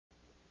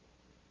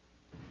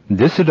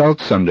This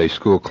adult Sunday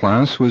school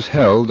class was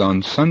held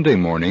on Sunday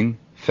morning,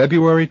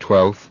 February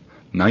 12,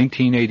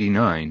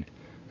 1989,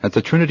 at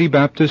the Trinity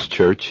Baptist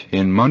Church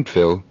in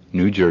Montville,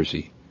 New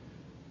Jersey.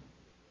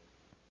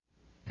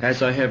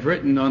 As I have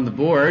written on the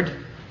board,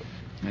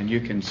 and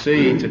you can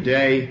see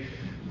today,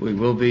 we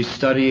will be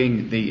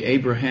studying the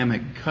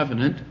Abrahamic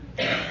Covenant.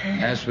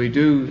 As we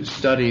do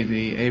study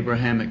the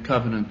Abrahamic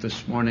Covenant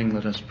this morning,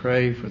 let us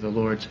pray for the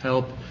Lord's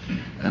help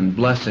and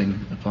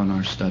blessing upon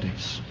our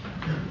studies.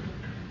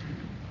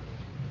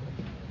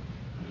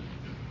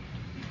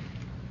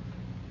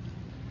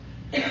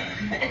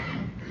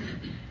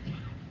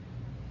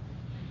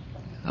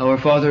 Our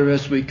Father,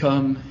 as we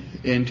come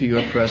into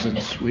your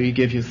presence, we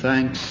give you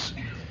thanks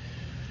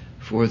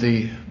for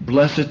the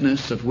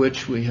blessedness of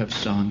which we have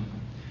sung,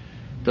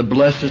 the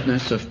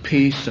blessedness of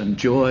peace and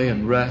joy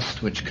and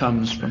rest which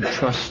comes from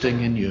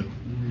trusting in you.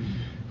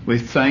 We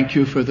thank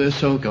you for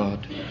this, O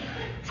God,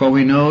 for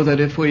we know that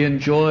if we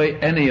enjoy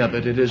any of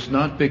it, it is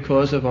not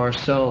because of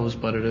ourselves,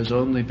 but it is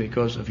only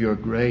because of your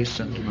grace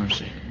and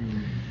mercy.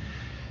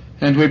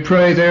 And we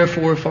pray,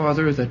 therefore,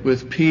 Father, that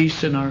with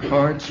peace in our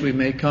hearts we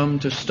may come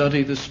to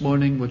study this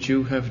morning what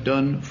you have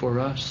done for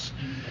us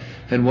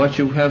and what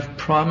you have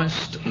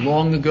promised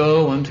long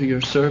ago unto your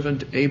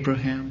servant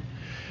Abraham.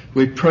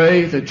 We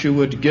pray that you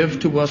would give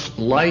to us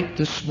light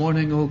this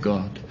morning, O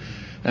God,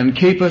 and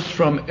keep us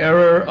from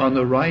error on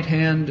the right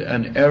hand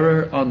and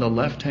error on the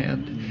left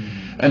hand,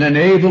 and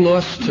enable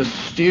us to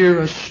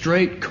steer a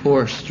straight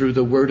course through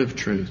the word of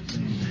truth.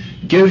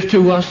 Give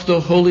to us the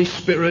Holy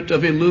Spirit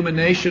of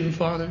illumination,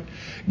 Father.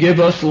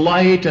 Give us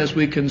light as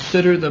we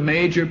consider the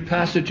major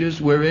passages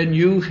wherein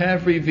you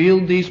have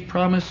revealed these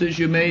promises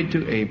you made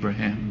to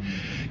Abraham.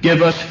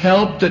 Give us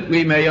help that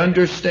we may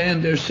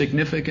understand their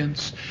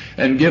significance,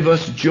 and give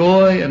us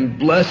joy and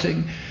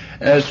blessing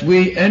as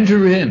we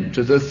enter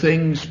into the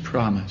things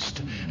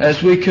promised,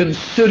 as we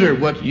consider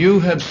what you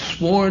have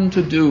sworn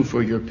to do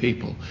for your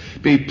people.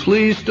 Be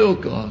pleased, O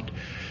God,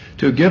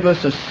 to give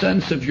us a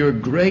sense of your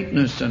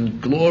greatness and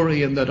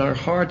glory, and that our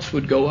hearts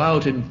would go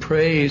out in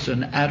praise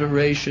and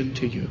adoration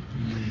to you.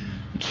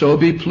 So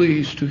be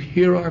pleased to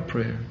hear our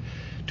prayer,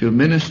 to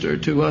minister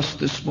to us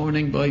this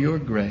morning by your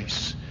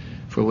grace.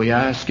 For we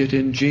ask it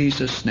in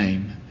Jesus'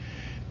 name.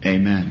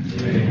 Amen.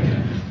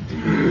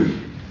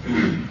 Amen.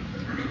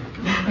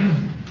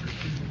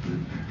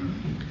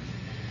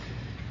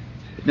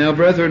 Now,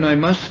 brethren, I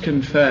must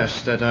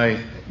confess that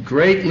I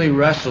greatly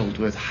wrestled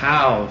with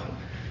how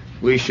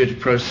we should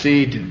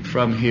proceed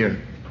from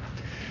here.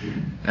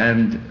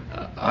 And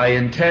I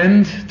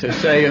intend to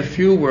say a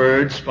few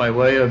words by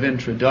way of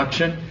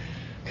introduction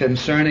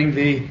concerning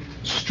the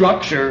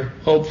structure,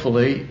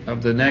 hopefully,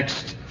 of the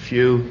next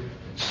few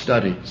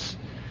studies.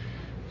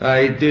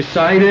 I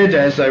decided,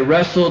 as I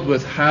wrestled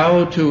with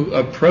how to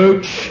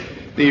approach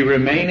the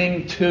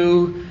remaining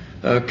two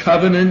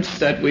covenants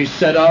that we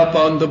set up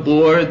on the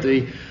board,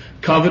 the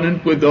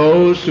covenant with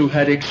those who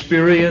had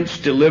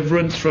experienced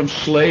deliverance from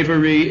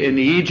slavery in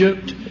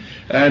Egypt,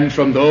 and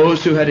from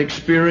those who had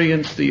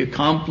experienced the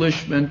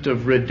accomplishment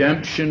of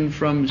redemption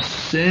from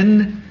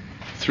sin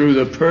through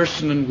the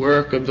person and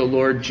work of the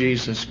Lord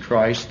Jesus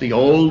Christ, the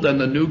old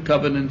and the new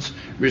covenants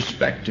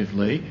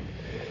respectively.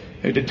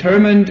 I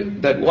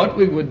determined that what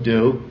we would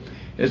do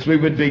is we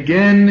would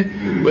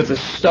begin with a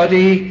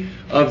study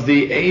of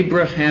the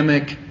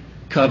Abrahamic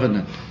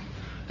covenant.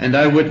 And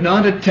I would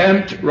not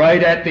attempt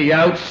right at the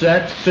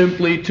outset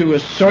simply to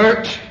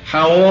assert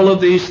how all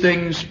of these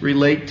things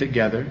relate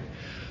together,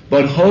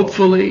 but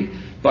hopefully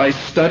by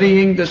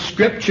studying the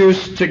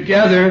Scriptures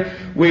together,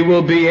 we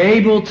will be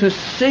able to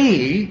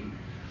see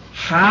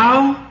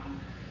how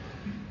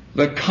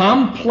the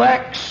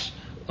complex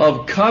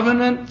of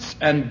covenants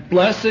and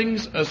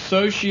blessings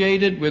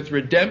associated with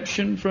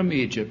redemption from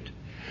Egypt,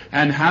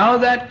 and how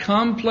that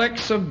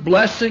complex of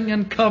blessing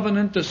and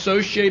covenant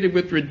associated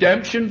with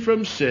redemption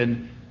from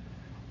sin,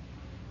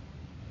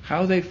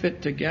 how they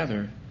fit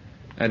together,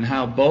 and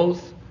how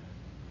both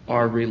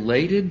are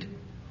related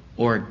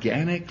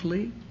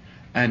organically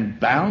and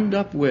bound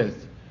up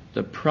with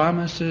the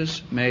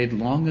promises made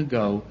long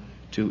ago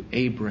to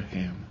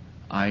Abraham,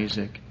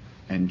 Isaac,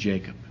 and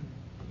Jacob.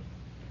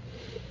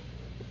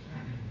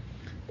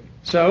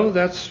 So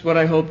that's what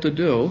I hope to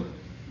do,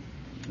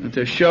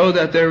 to show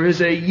that there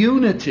is a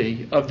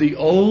unity of the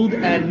Old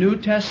and New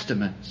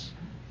Testaments,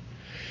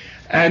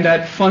 and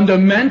that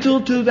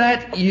fundamental to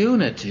that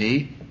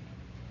unity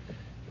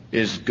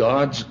is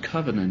God's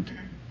covenant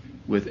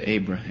with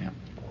Abraham.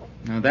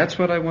 Now that's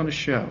what I want to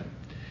show.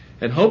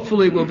 And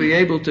hopefully we'll be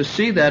able to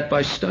see that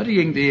by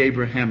studying the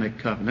Abrahamic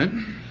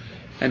covenant.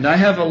 And I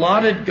have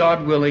allotted,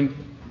 God willing,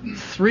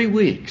 3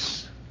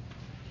 weeks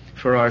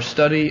for our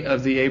study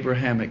of the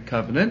Abrahamic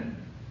covenant.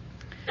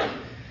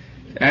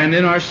 And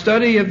in our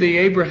study of the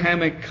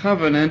Abrahamic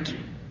covenant,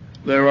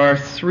 there are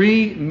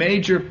 3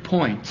 major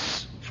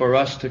points for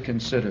us to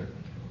consider.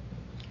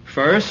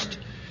 First,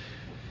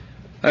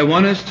 I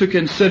want us to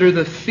consider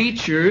the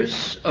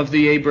features of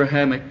the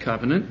Abrahamic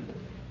covenant.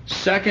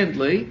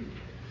 Secondly,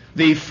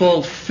 the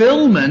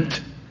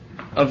fulfillment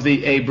of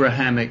the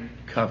Abrahamic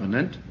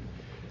covenant.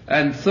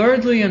 And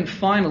thirdly and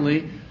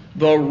finally,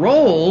 the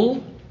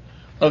role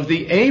of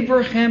the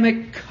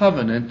Abrahamic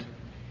covenant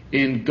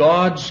in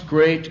God's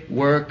great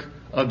work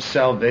of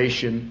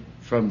salvation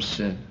from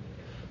sin.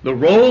 The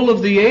role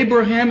of the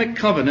Abrahamic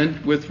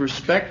covenant with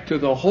respect to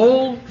the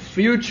whole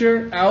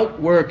future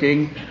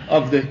outworking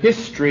of the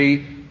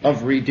history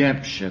of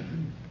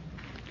redemption.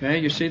 Okay,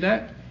 you see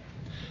that?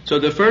 So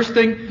the first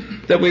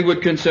thing that we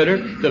would consider,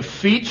 the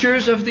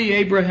features of the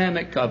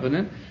Abrahamic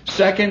covenant.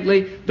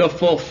 Secondly, the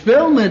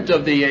fulfillment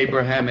of the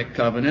Abrahamic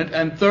covenant.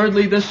 And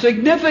thirdly, the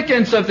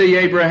significance of the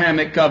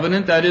Abrahamic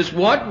covenant. That is,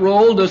 what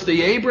role does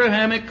the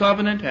Abrahamic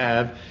covenant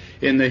have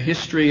in the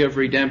history of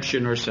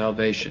redemption or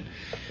salvation?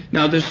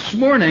 Now this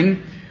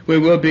morning, we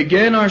will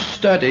begin our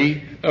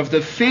study of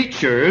the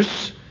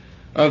features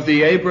of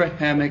the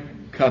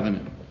Abrahamic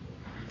covenant.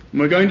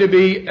 We're going to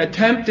be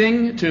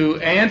attempting to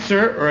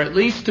answer, or at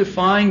least to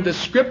find the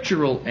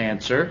scriptural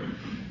answer,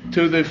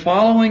 to the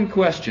following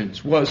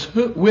questions. With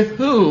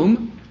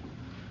whom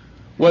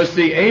was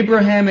the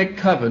Abrahamic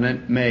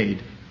covenant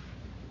made?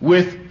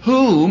 With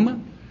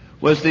whom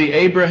was the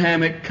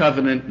Abrahamic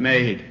covenant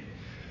made?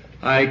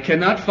 I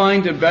cannot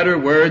find a better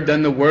word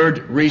than the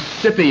word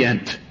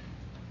recipient.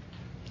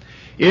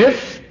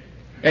 If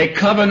a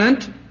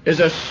covenant is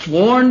a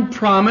sworn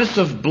promise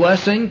of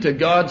blessing to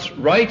God's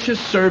righteous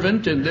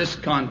servant in this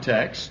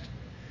context,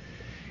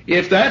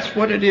 if that's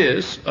what it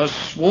is, a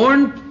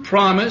sworn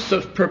promise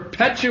of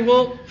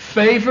perpetual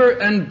favor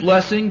and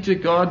blessing to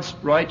God's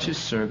righteous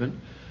servant,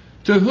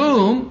 to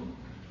whom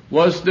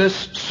was this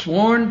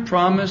sworn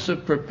promise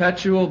of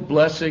perpetual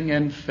blessing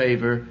and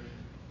favor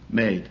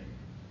made?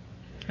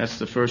 That's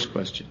the first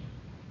question.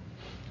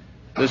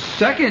 The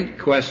second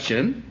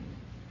question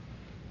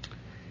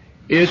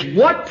is,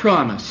 what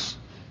promise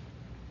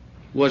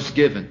was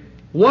given?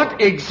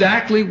 What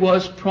exactly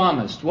was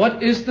promised?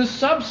 What is the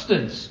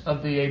substance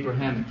of the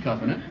Abrahamic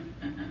covenant?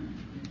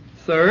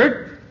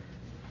 Third,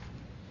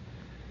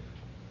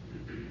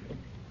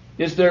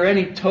 is there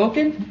any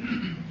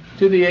token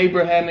to the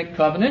Abrahamic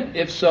covenant?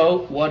 If so,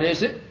 what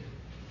is it?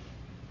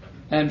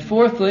 And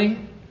fourthly,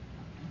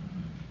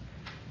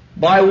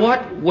 by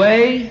what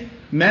way,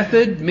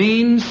 method,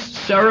 means,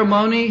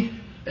 ceremony,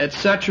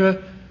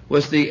 etc.,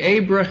 was the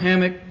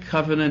Abrahamic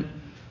covenant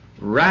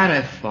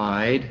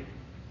ratified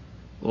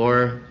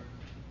or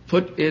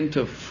put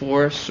into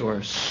force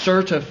or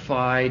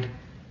certified,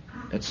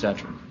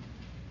 etc.?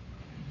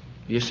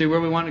 You see where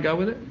we want to go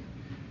with it?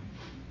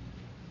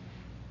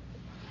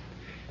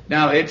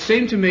 Now, it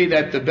seemed to me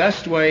that the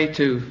best way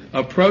to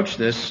approach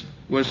this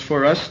was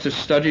for us to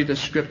study the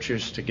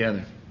Scriptures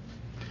together.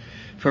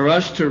 For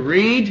us to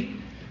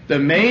read the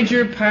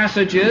major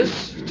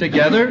passages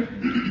together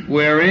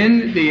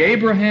wherein the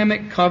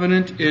Abrahamic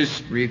covenant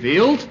is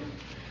revealed,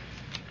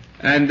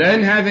 and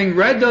then, having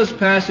read those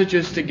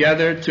passages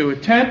together, to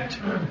attempt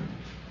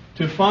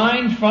to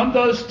find from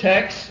those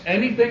texts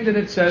anything that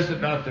it says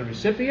about the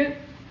recipient,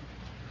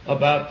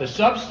 about the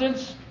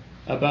substance,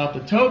 about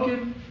the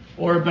token,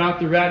 or about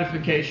the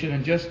ratification,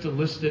 and just to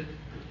list it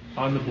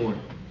on the board.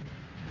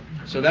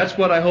 So that's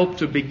what I hope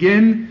to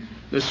begin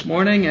this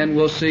morning, and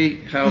we'll see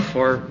how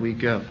far we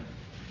go.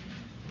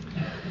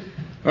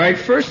 All right,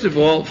 first of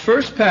all,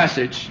 first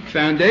passage,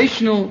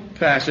 foundational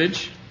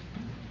passage,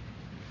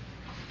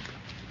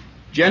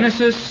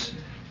 Genesis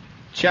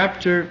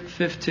chapter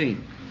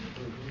 15.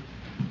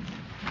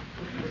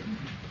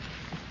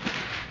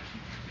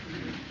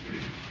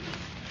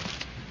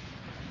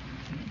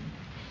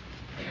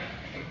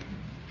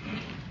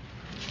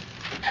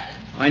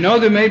 I know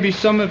there may be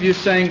some of you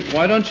saying,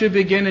 why don't you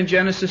begin in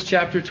Genesis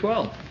chapter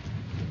 12?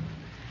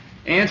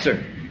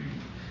 Answer.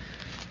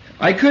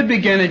 I could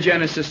begin in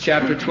Genesis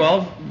chapter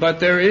 12,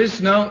 but there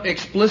is no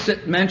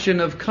explicit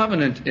mention of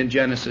covenant in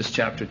Genesis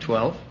chapter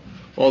 12.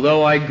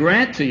 Although I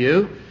grant to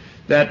you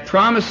that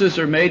promises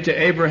are made to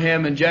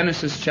Abraham in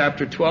Genesis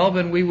chapter 12,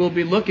 and we will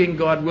be looking,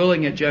 God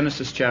willing, at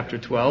Genesis chapter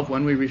 12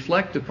 when we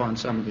reflect upon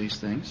some of these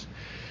things.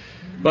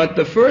 But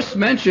the first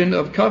mention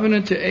of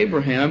covenant to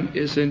Abraham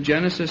is in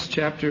Genesis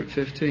chapter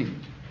 15.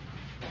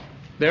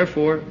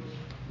 Therefore,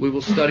 we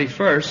will study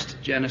first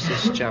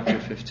Genesis chapter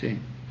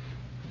 15.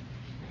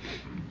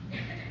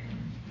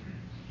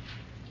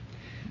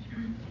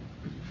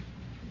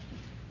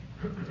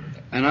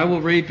 And I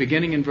will read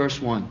beginning in verse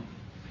 1.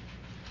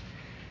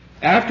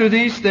 After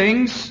these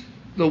things,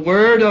 the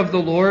word of the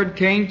Lord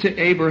came to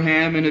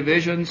Abraham in a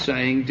vision,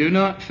 saying, Do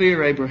not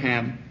fear,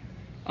 Abraham.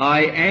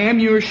 I am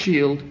your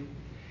shield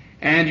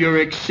and your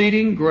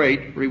exceeding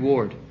great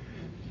reward.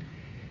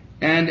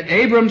 And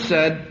Abram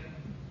said,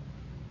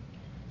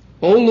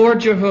 O Lord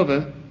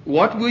Jehovah,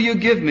 what will you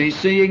give me,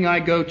 seeing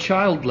I go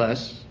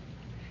childless?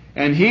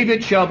 And he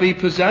that shall be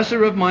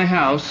possessor of my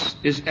house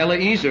is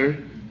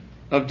Eliezer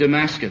of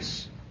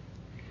Damascus.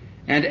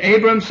 And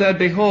Abram said,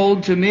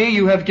 Behold, to me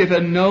you have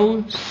given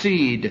no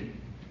seed,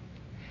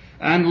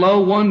 and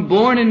lo, one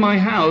born in my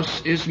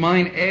house is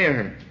mine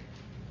heir.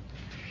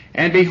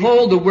 And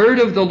behold, the word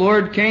of the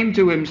Lord came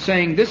to him,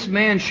 saying, This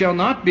man shall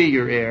not be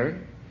your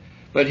heir,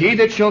 but he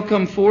that shall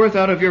come forth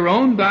out of your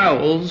own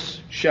bowels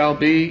shall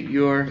be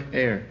your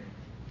heir.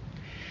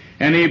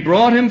 And he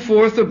brought him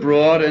forth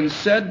abroad, and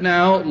said,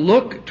 Now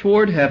look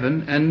toward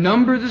heaven, and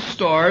number the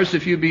stars,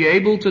 if you be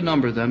able to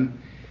number them.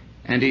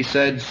 And he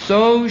said,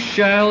 So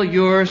shall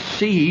your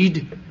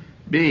seed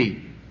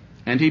be.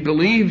 And he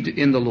believed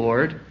in the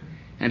Lord,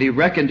 and he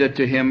reckoned it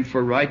to him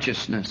for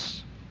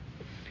righteousness.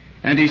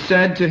 And he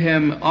said to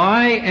him,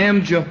 I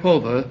am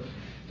Jehovah,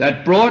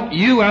 that brought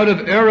you out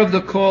of Ur of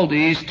the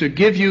Chaldees, to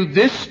give you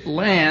this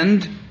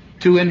land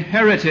to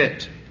inherit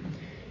it.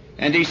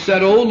 And he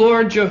said, O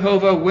Lord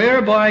Jehovah,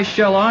 whereby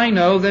shall I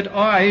know that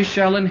I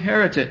shall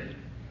inherit it?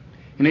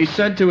 And he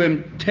said to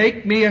him,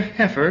 Take me a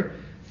heifer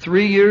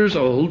 3 years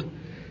old,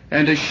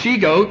 and a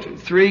she-goat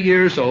 3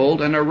 years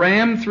old, and a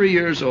ram 3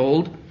 years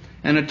old,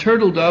 and a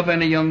turtle dove,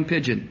 and a young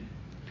pigeon.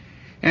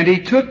 And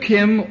he took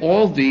him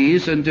all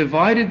these, and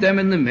divided them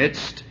in the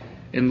midst,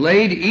 and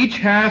laid each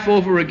half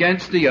over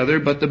against the other,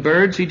 but the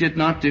birds he did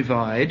not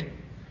divide.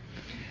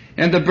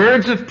 And the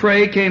birds of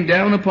prey came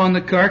down upon the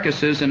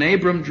carcasses, and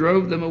Abram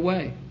drove them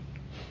away.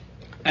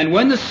 And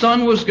when the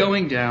sun was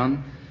going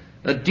down,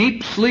 a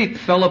deep sleep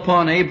fell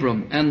upon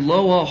Abram, and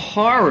lo, a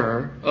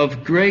horror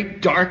of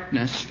great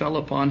darkness fell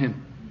upon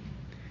him.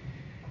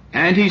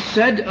 And he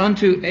said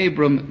unto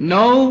Abram,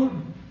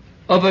 Know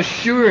of a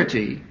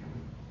surety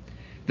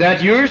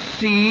that your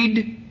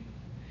seed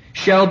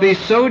shall be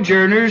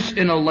sojourners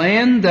in a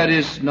land that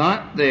is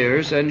not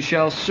theirs, and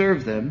shall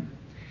serve them,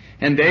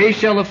 and they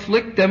shall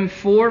afflict them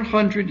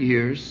 400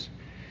 years,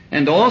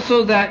 and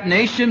also that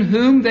nation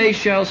whom they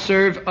shall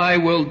serve I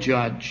will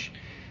judge.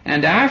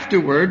 And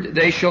afterward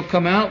they shall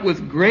come out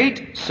with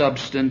great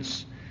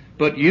substance,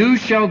 but you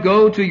shall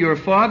go to your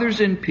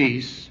fathers in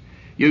peace.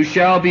 You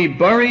shall be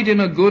buried in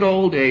a good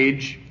old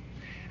age,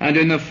 and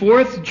in the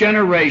 4th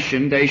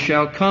generation they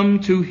shall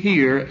come to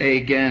hear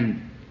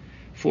again.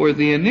 For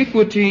the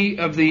iniquity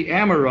of the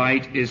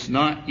Amorite is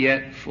not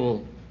yet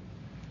full.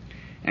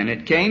 And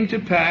it came to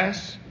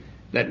pass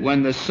that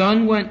when the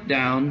sun went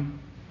down,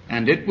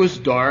 and it was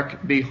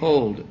dark,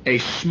 behold, a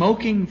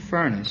smoking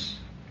furnace,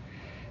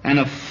 and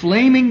a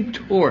flaming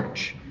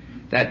torch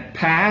that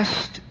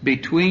passed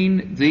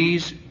between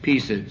these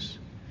pieces.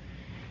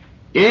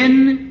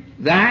 In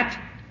that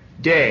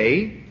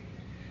day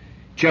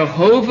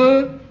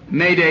Jehovah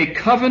made a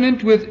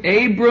covenant with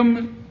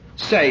Abram,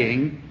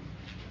 saying,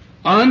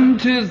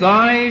 Unto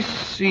thy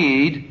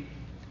seed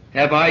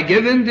have I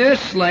given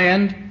this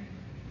land,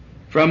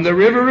 from the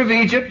river of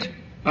Egypt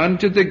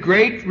unto the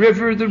great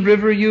river, the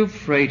river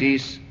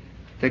Euphrates,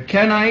 the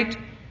Kenite,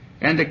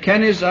 and the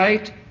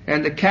Kenizzite,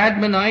 and the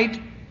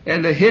Cadmonite,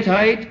 and the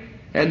Hittite,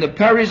 and the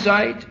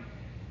Perizzite,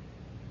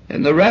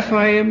 and the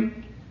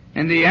Rephaim,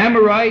 and the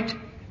Amorite,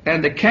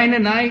 and the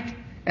Canaanite,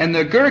 and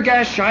the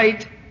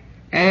Girgashite,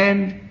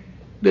 and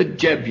the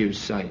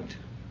Jebusite.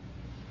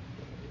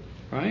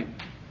 Right?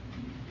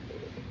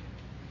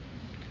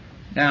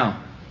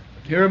 Now,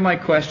 here are my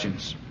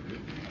questions.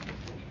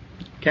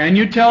 Can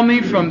you tell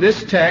me from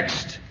this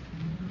text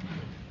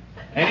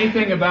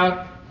anything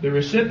about the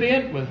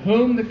recipient with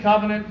whom the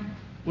covenant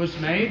was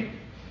made,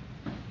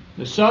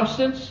 the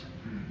substance,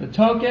 the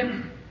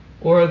token,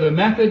 or the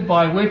method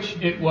by which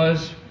it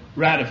was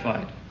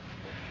ratified?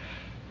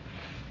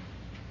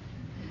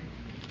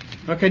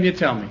 What can you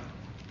tell me?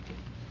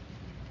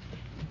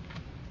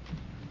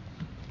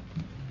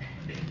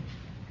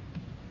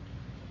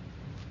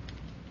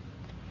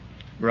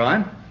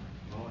 Ron?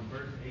 Well, in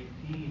verse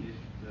 18, it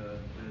says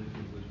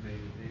it was made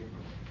with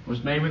Abraham.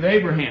 Was made with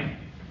Abraham.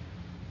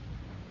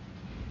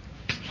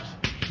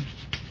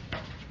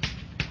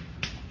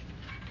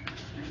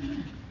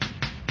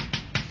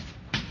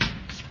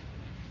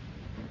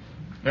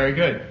 Very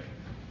good.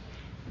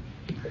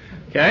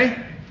 Okay,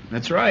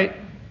 that's right.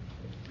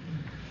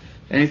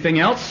 Anything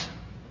else?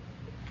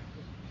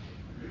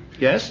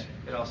 Yes?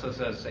 It also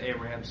says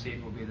Abraham's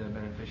seed will be the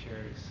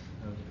beneficiaries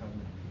of the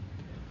covenant.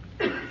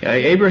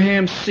 Okay,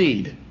 Abraham's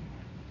seed.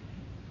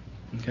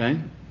 Okay.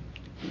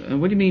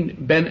 What do you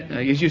mean,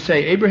 as you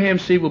say,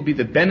 Abraham's seed will be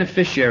the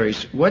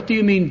beneficiaries. What do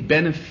you mean,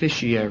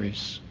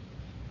 beneficiaries?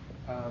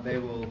 They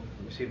will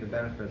receive the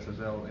benefits as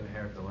they'll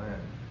inherit the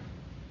land.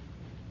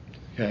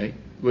 Okay.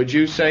 Would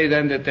you say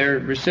then that they're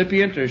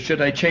recipient, or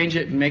should I change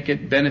it and make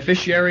it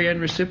beneficiary and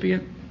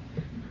recipient?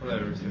 Well,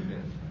 they're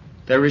recipients.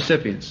 They're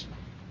recipients.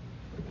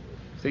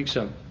 I think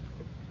so.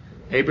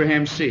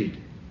 Abraham's seed.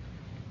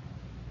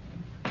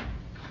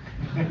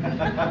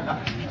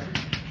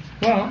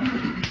 Well,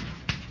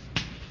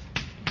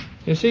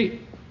 you see,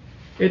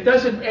 it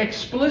doesn't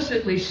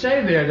explicitly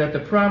say there that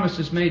the promise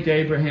is made to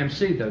Abraham's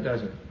seed, though,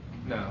 does it?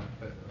 No.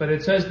 But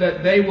it says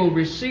that they will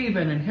receive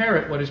and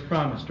inherit what is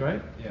promised,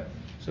 right? Yes.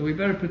 So we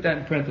better put that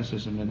in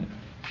parentheses a minute.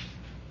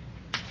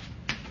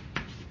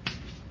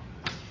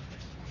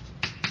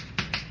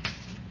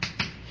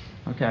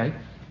 Okay.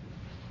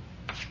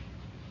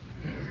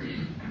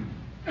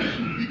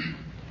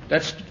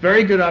 That's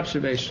very good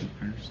observation,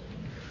 Ernest.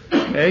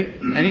 Okay.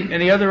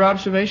 Any other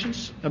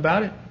observations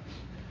about it?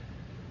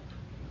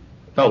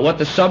 About what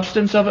the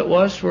substance of it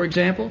was, for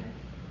example?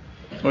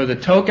 Or the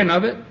token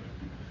of it?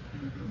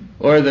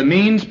 Or the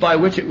means by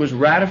which it was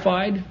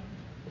ratified?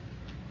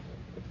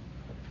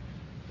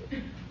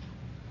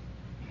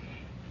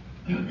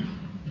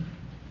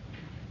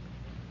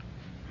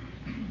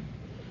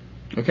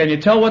 Or can you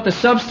tell what the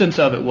substance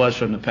of it was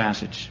from the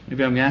passage?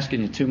 Maybe I'm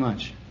asking you too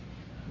much.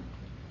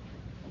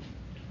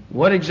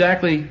 What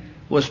exactly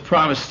was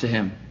promised to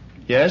him?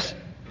 Yes?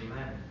 The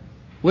land.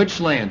 Which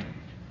land?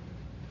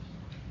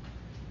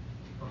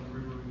 From the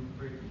river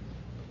Euphrates.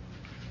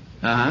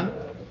 Uh-huh.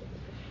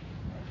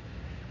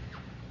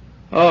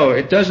 Oh,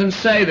 it doesn't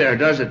say there,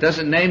 does it? It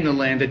doesn't name the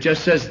land. It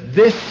just says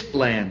this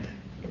land.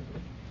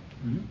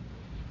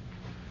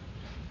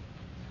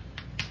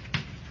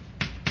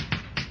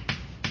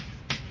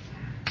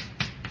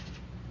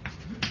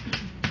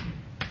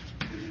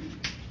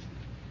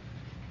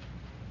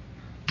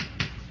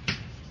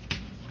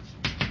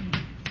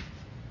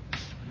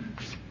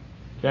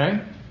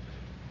 Okay?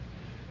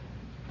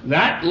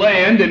 That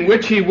land in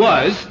which he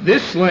was,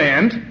 this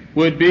land,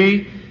 would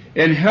be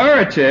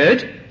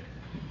inherited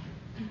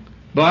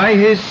by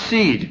his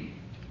seed.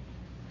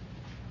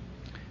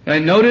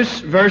 And notice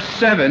verse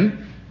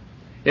 7.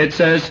 It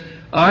says,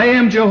 I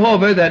am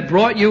Jehovah that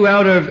brought you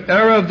out of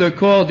Ur of the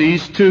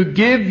Chaldees to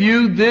give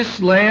you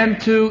this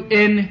land to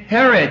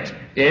inherit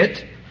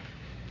it.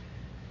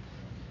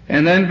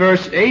 And then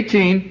verse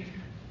 18,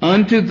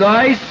 unto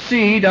thy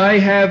seed I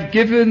have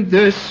given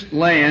this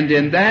land.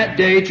 In that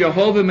day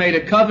Jehovah made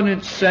a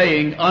covenant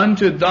saying,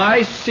 unto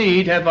thy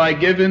seed have I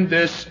given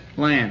this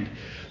land.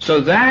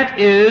 So that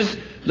is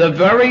the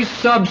very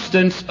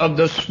substance of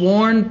the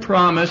sworn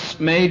promise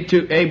made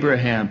to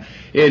Abraham.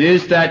 It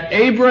is that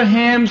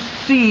Abraham's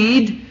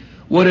seed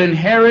would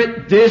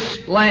inherit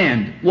this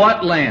land.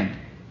 What land?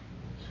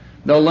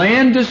 The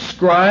land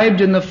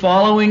described in the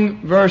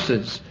following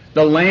verses.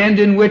 The land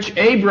in which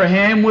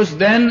Abraham was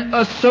then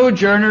a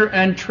sojourner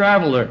and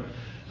traveler.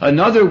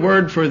 Another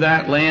word for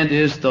that land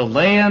is the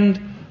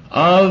land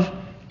of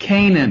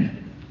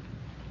Canaan.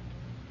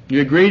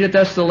 You agree that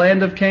that's the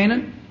land of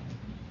Canaan?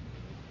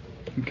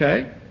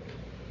 Okay.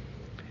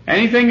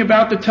 Anything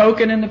about the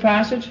token in the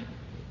passage?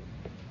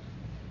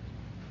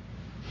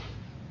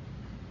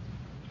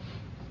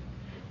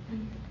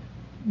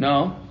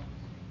 No?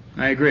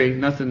 I agree.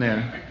 Nothing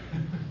there.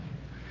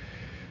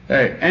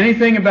 Hey,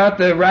 anything about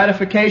the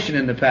ratification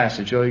in the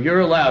passage? Oh, you're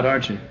allowed,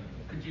 aren't you?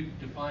 Could you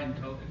define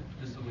token,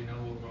 just so we know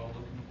what we're all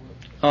looking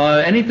for?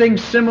 Anything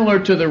similar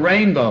to the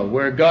rainbow,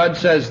 where God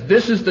says,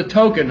 this is the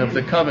token of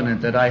the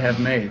covenant that I have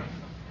made.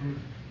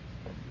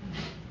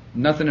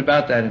 Nothing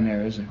about that in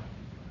there, is there?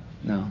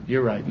 No,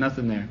 you're right.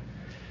 Nothing there.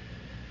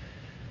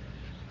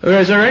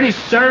 Is there any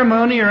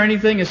ceremony or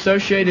anything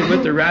associated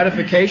with the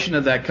ratification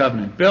of that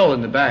covenant? Bill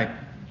in the back.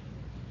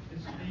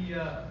 It's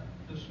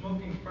the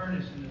smoking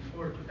furnace and the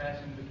torch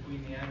passing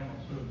between the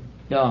animals.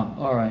 Yeah,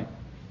 all right.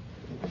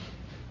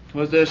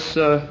 Was this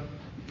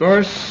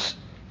verse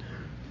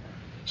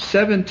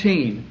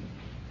 17?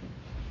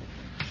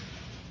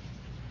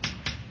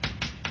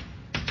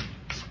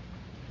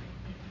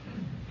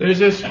 There's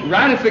this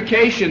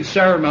ratification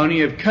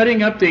ceremony of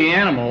cutting up the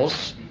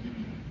animals,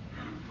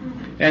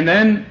 and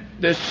then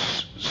this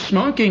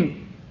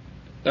smoking,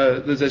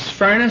 there's this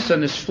furnace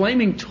and this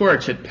flaming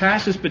torch that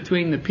passes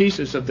between the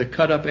pieces of the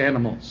cut up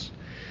animals.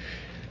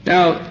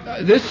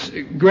 Now, this,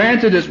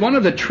 granted, is one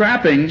of the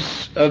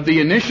trappings of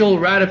the initial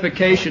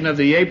ratification of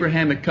the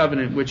Abrahamic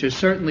covenant, which is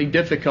certainly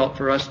difficult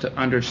for us to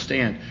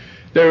understand.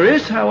 There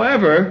is,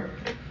 however,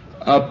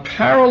 a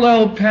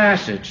parallel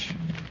passage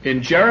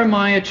in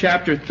Jeremiah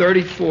chapter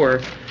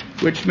 34,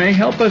 which may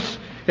help us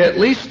at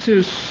least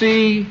to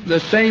see the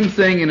same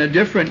thing in a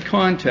different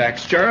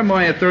context.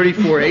 Jeremiah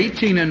 34,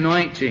 18 and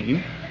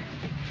 19.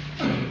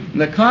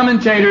 The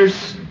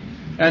commentators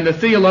and the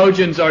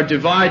theologians are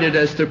divided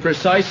as to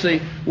precisely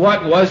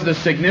what was the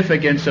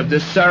significance of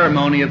this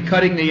ceremony of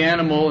cutting the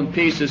animal in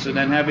pieces and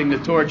then having the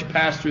torch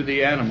pass through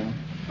the animal.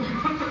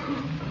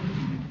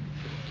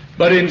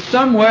 But in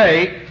some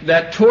way,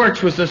 that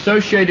torch was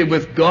associated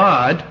with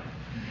God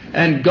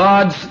and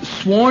God's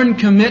sworn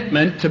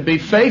commitment to be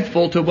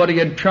faithful to what He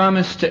had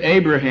promised to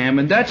Abraham.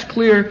 And that's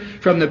clear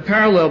from the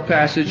parallel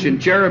passage in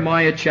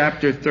Jeremiah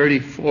chapter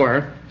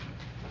 34,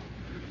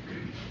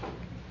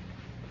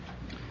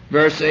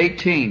 verse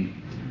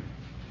 18.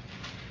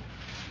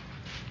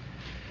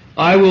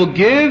 I will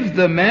give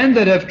the men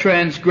that have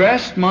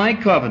transgressed my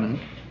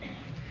covenant,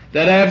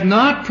 that have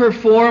not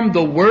performed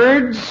the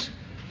words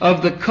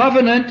of the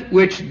covenant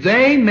which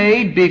they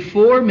made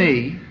before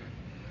me,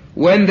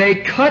 when they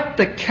cut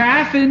the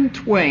calf in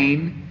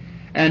twain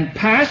and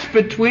passed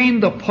between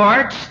the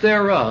parts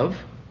thereof,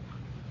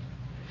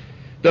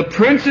 the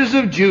princes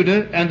of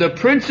Judah and the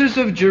princes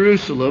of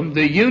Jerusalem,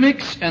 the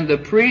eunuchs and the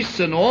priests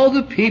and all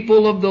the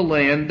people of the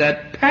land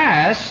that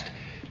passed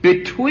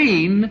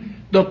between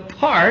the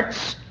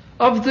parts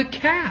of the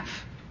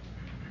calf.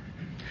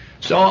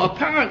 So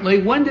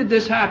apparently, when did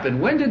this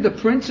happen? When did the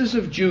princes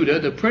of Judah,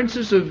 the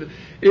princes of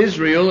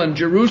Israel and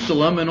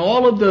Jerusalem and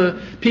all of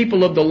the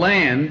people of the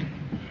land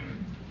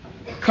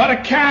cut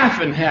a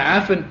calf in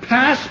half and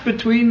pass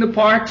between the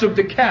parts of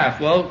the calf?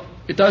 Well,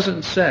 it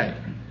doesn't say.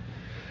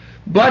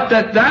 But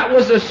that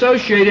was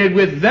associated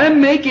with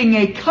them making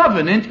a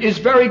covenant is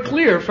very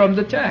clear from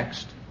the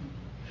text.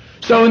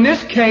 So in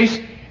this case,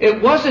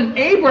 it wasn't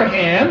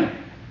Abraham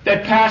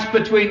that passed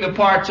between the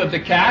parts of the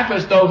calf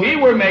as though he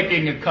were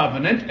making a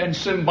covenant, and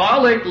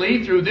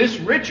symbolically through this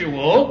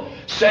ritual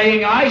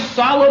saying, I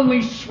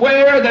solemnly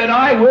swear that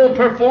I will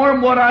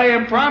perform what I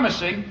am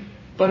promising.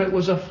 But it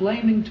was a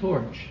flaming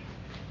torch,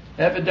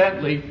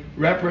 evidently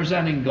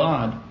representing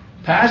God,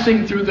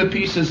 passing through the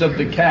pieces of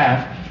the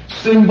calf,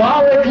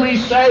 symbolically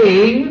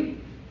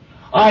saying,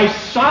 I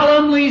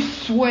solemnly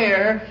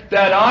swear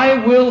that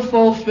I will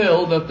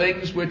fulfill the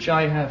things which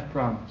I have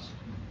promised.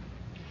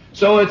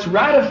 So it's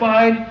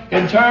ratified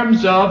in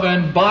terms of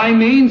and by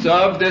means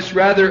of this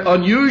rather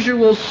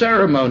unusual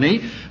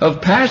ceremony of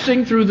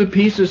passing through the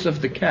pieces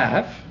of the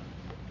calf.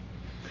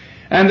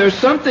 And there's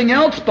something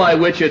else by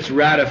which it's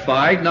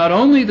ratified, not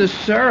only the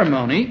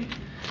ceremony,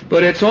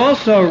 but it's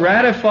also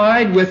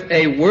ratified with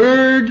a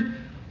word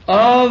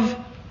of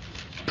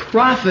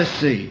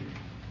prophecy.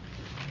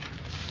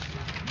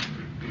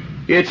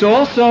 It's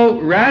also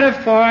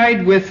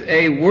ratified with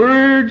a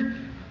word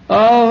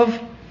of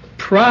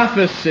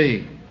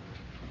prophecy.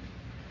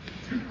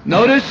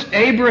 Notice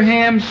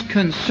Abraham's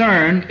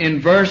concern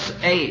in verse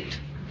 8.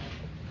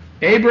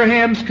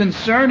 Abraham's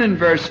concern in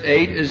verse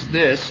 8 is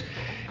this,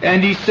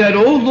 and he said,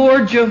 O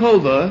Lord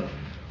Jehovah,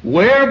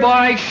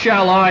 whereby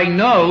shall I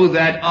know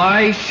that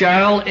I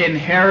shall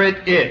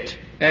inherit it?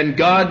 And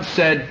God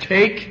said,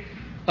 take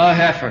a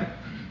heifer.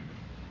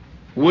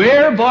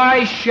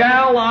 Whereby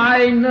shall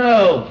I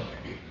know?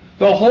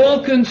 The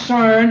whole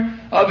concern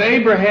of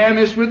Abraham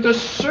is with the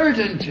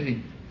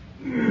certainty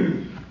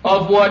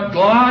of what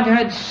God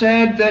had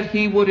said that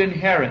he would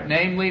inherit,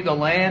 namely the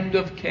land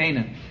of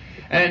Canaan.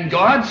 And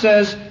God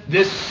says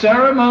this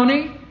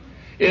ceremony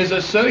is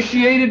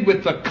associated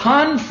with the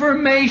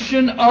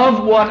confirmation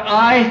of what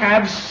I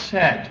have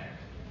said.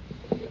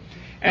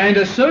 And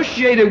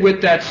associated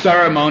with that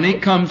ceremony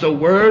comes a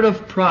word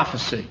of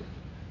prophecy.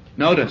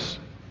 Notice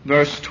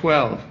verse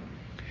 12.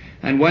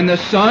 And when the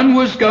sun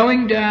was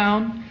going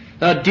down,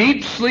 a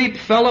deep sleep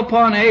fell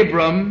upon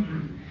Abram,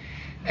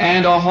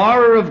 and a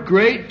horror of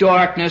great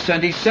darkness.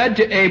 And he said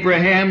to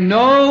Abraham,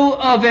 know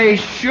of a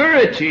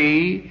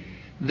surety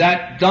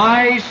that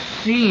thy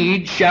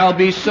seed shall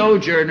be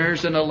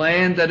sojourners in a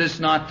land that is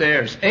not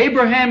theirs.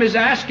 Abraham is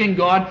asking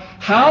God,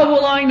 how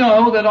will I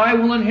know that I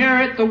will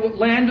inherit the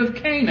land of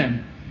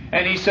Canaan?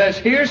 And he says,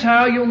 here's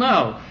how you'll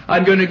know.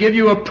 I'm going to give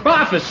you a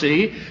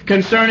prophecy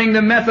concerning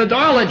the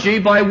methodology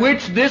by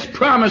which this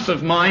promise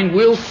of mine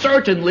will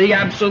certainly,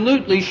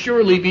 absolutely,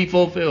 surely be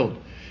fulfilled.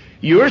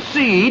 Your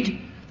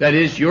seed, that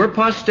is your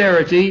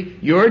posterity,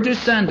 your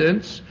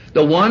descendants,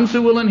 the ones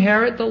who will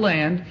inherit the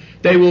land,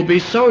 they will be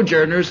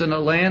sojourners in a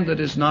land that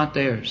is not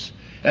theirs.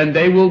 And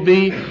they will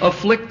be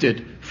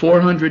afflicted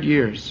 400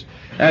 years.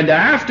 And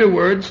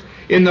afterwards,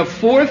 in the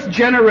fourth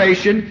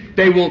generation,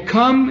 they will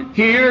come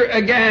here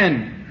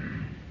again.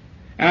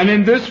 And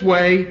in this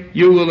way,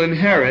 you will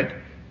inherit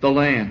the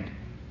land.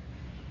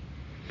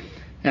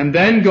 And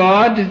then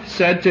God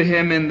said to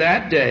him in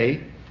that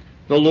day,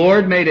 the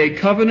Lord made a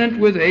covenant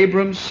with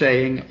Abram,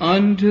 saying,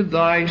 unto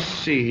thy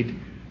seed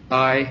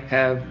I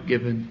have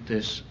given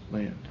this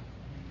land.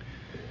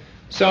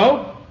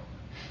 So,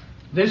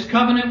 this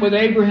covenant with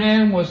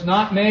Abraham was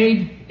not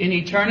made in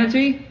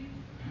eternity.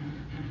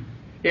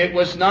 It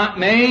was not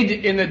made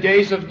in the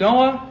days of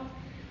Noah.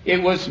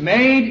 It was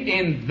made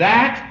in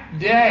that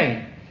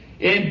day.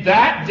 In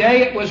that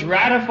day it was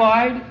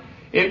ratified.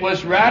 It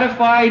was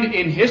ratified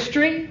in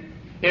history.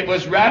 It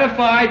was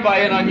ratified by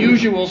an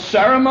unusual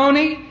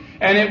ceremony.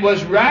 And it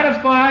was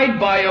ratified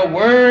by a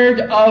word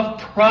of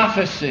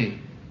prophecy.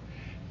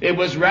 It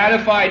was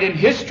ratified in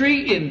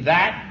history in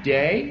that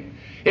day.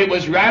 It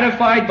was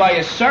ratified by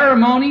a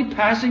ceremony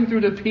passing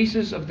through the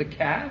pieces of the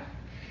calf.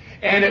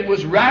 And it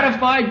was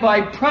ratified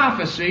by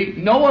prophecy,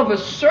 know of a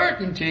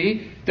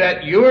certainty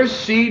that your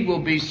seed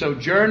will be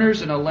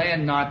sojourners in a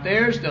land not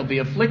theirs. They'll be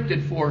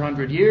afflicted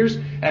 400 years,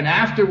 and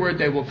afterward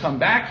they will come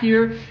back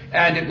here,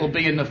 and it will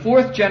be in the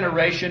fourth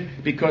generation,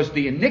 because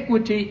the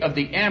iniquity of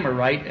the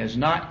Amorite has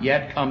not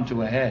yet come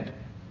to a head.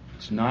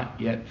 It's not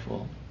yet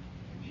full.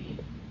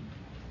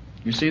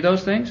 You see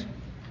those things?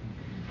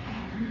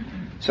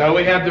 So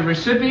we have the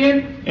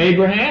recipient,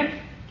 Abraham,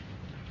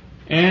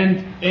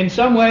 and in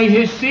some way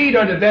his seed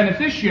are the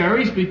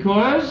beneficiaries,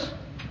 because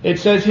it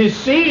says his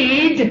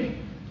seed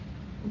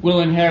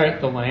will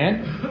inherit the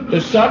land. The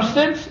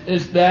substance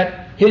is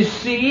that his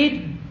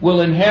seed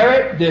will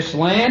inherit this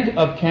land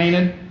of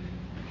Canaan,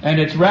 and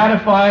it's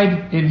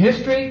ratified in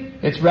history,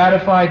 it's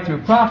ratified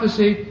through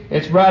prophecy,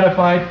 it's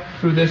ratified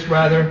through this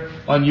rather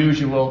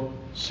unusual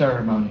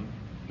ceremony,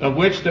 of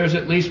which there's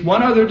at least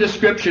one other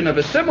description of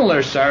a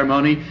similar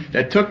ceremony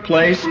that took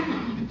place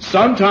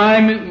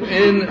sometime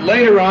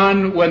later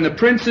on, when the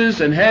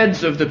princes and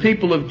heads of the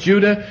people of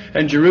Judah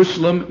and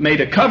Jerusalem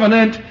made a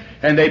covenant,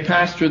 and they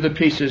passed through the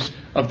pieces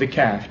of the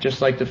calf,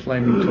 just like the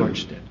flaming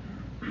torch did.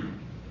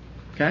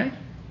 Okay?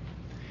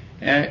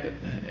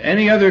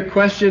 Any other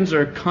questions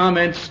or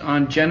comments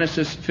on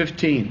Genesis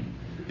 15?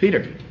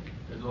 Peter?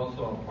 There's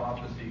also a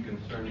prophecy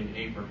concerning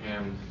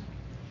Abraham's,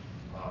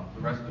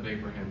 the rest of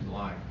Abraham's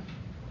life.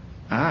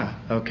 Ah,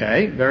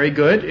 okay, very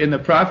good. In the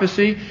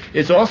prophecy,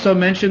 it's also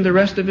mentioned the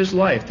rest of his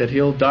life, that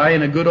he'll die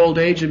in a good old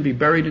age and be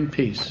buried in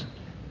peace.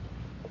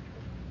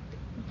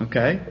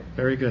 Okay,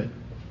 very good.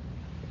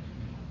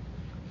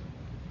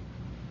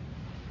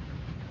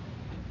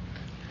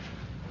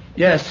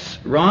 Yes,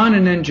 Ron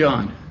and then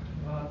John.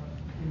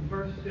 In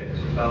verse 6,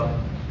 about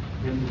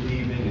him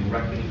believing and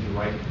reckoning the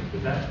righteous, do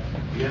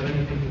you have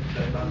anything to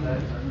say about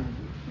that?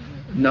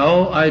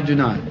 No, I do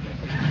not.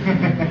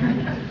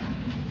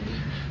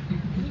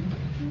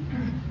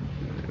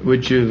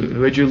 Would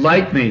you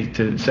like me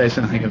to say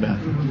something about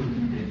it?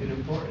 Is it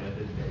important at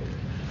this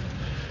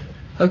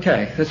stage?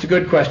 Okay, that's a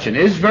good question.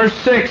 Is verse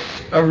 6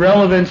 of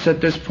relevance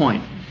at this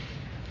point?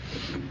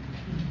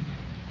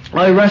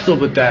 I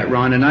wrestled with that,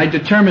 Ron, and I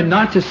determined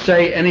not to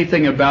say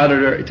anything about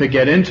it or to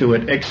get into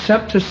it,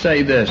 except to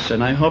say this,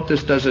 and I hope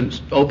this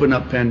doesn't open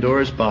up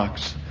Pandora's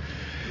box,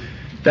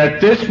 that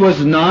this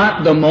was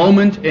not the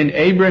moment in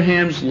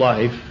Abraham's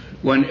life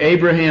when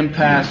Abraham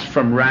passed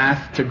from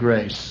wrath to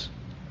grace.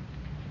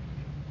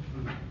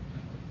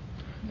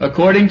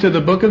 According to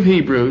the book of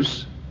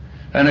Hebrews,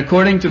 and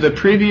according to the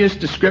previous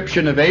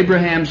description of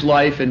Abraham's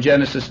life in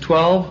Genesis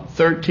 12,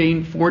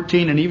 13,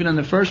 14, and even in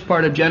the first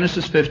part of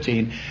Genesis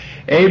 15,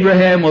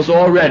 Abraham was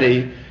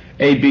already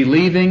a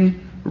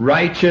believing,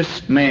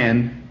 righteous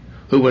man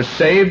who was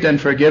saved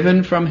and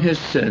forgiven from his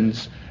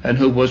sins and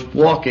who was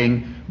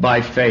walking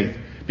by faith.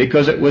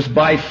 Because it was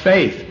by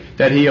faith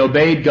that he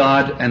obeyed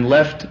God and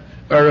left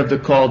Ur of the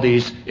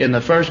Chaldees in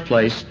the first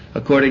place,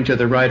 according to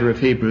the writer of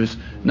Hebrews,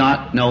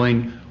 not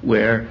knowing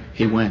where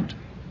he went.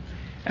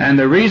 And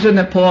the reason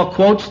that Paul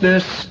quotes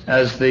this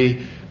as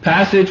the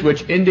passage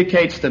which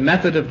indicates the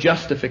method of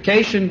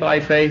justification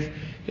by faith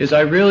is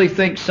I really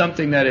think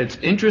something that it's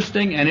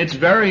interesting and it's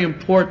very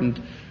important,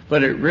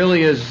 but it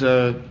really is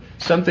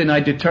something I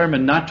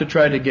determined not to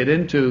try to get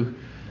into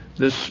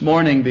this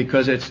morning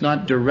because it's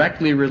not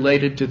directly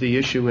related to the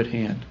issue at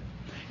hand.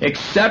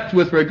 Except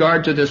with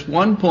regard to this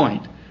one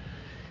point,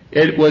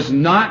 it was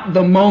not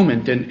the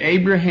moment in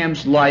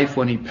Abraham's life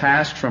when he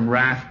passed from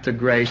wrath to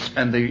grace,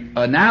 and the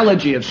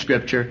analogy of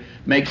Scripture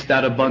makes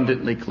that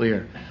abundantly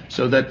clear.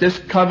 So that this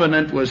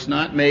covenant was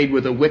not made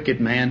with a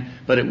wicked man,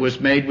 but it was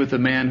made with a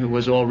man who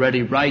was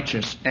already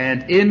righteous,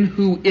 and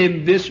who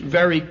in this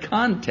very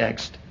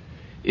context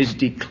is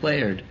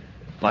declared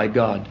by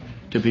God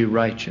to be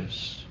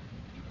righteous.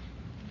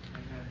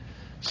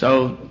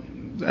 So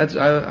that's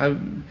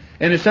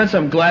in a sense,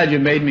 I'm glad you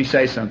made me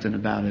say something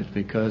about it,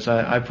 because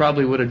I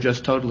probably would have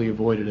just totally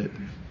avoided it.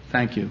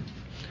 Thank you.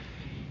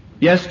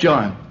 Yes,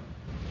 John?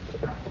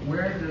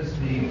 Where does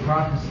the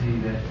prophecy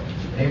that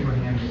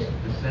Abraham's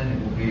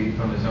descendant will be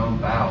from his own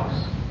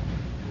bowels,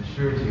 the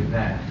surety of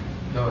that,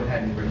 though it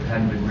hadn't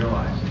been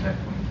realized at that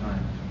point in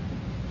time,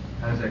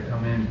 how does that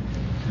come in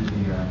to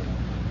the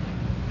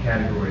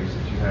categories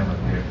that you have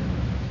up there?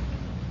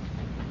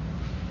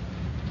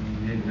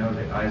 You didn't know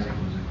that Isaac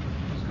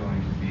was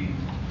going to be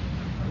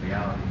a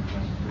reality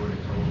unless the Lord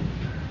had told you.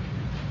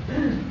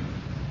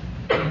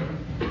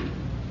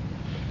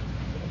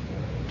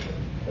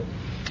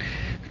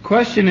 The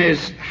question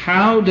is,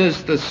 how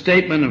does the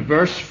statement of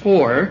verse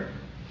 4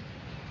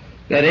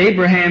 that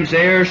Abraham's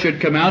heir should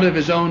come out of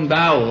his own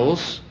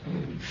bowels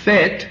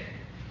fit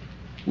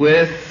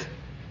with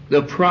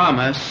the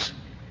promise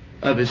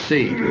of his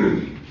seed,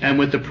 and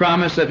with the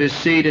promise of his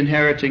seed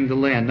inheriting the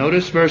land?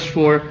 Notice verse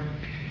 4,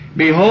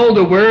 "Behold,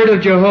 the word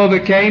of Jehovah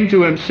came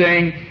to him,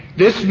 saying,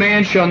 This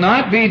man shall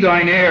not be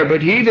thine heir,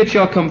 but he that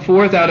shall come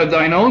forth out of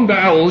thine own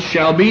bowels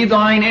shall be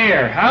thine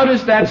heir." How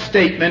does that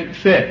statement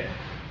fit?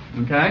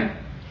 Okay?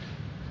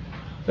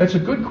 That's a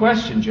good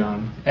question,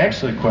 John.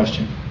 Excellent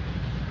question.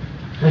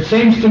 It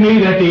seems to me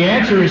that the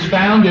answer is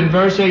found in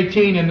verse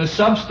 18 in the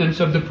substance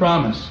of the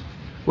promise,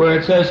 where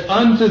it says,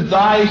 "Unto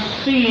thy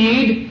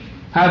seed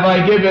have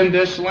I given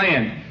this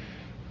land."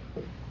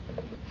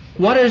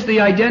 What is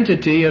the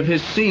identity of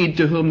his seed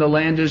to whom the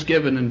land is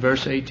given in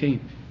verse 18?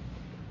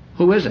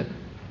 Who is it?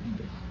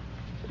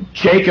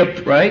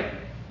 Jacob, right?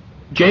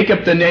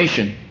 Jacob the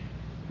nation.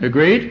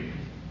 Agreed?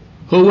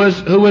 Who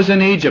was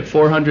in Egypt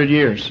 400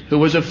 years? Who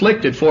was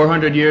afflicted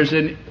 400 years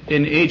in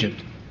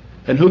Egypt?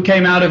 And who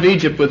came out of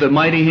Egypt with a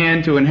mighty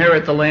hand to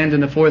inherit the land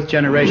in the 4th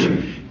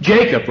generation?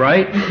 Jacob,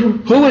 right?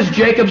 Who was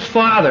Jacob's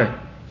father?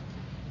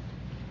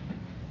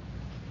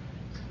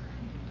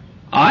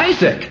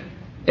 Isaac,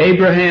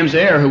 Abraham's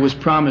heir, who was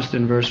promised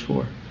in verse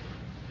 4.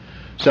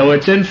 So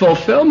it's in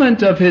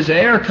fulfillment of his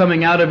heir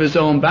coming out of his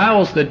own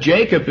bowels that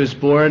Jacob is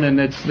born, and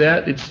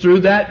it's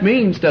through that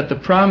means that the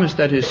promise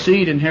that his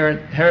seed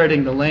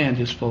inheriting the land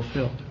is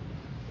fulfilled.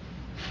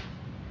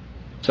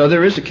 So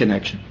there is a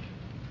connection.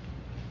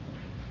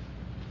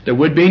 There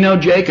would be no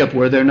Jacob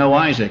were there no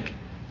Isaac.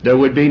 There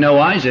would be no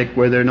Isaac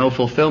were there no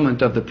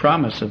fulfillment of the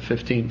promise of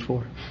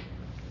 15:4.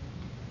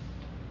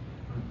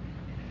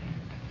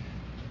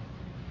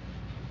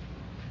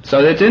 So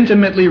it's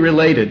intimately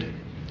related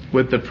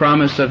with the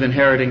promise of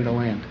inheriting the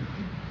land,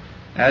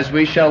 as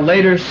we shall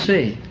later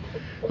see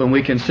when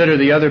we consider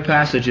the other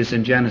passages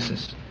in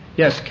Genesis.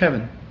 Yes,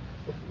 Kevin?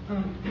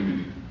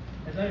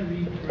 As I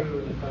read through,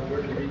 and if I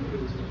were to read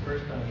through this the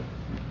first time,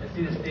 I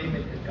see the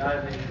statement that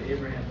God makes to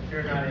Abraham,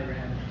 "Fear not,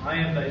 Abraham, I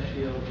am thy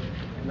shield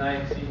and thy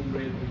exceeding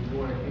great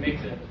reward." He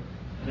makes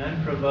an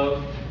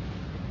unprovoked,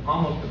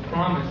 almost a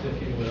promise,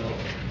 if you will,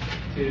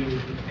 to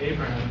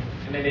Abraham.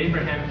 And then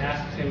Abraham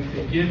asks him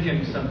to give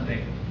him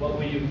something. What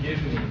will you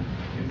give me?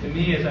 And to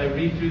me, as I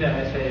read through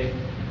that, I say,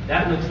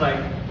 that looks like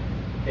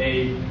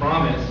a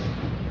promise,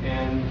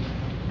 and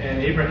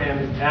Abraham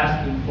is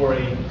asking for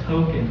a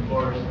token,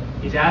 or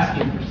he's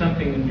asking for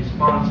something in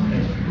response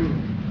as proof.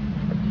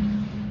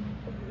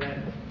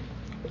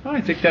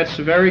 I think that's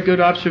a very good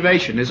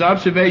observation. His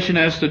observation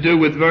has to do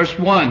with verse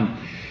 1,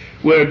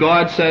 where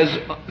God says,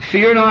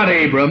 "Fear not,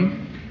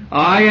 Abram,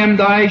 I am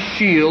thy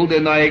shield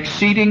and thy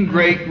exceeding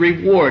great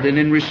reward." And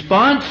in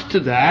response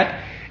to that,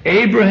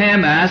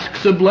 Abraham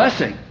asks a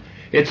blessing.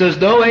 It's as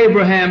though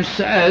Abraham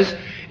says,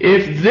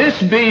 "If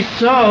this be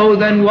so,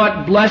 then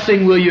what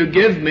blessing will you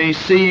give me,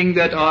 seeing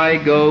that I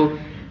go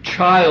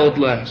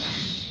childless?"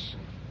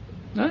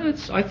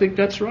 I think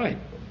that's right.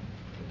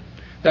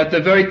 That the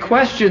very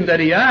question that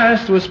he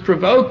asked was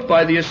provoked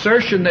by the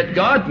assertion that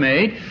God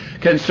made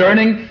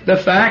concerning the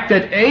fact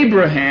that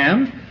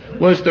Abraham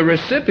was the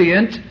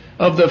recipient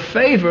of the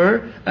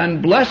favor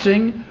and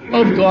blessing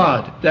of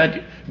God.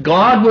 That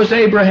God was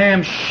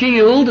Abraham's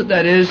shield,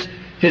 that is,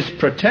 his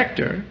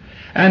protector,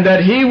 and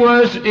that he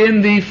was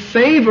in the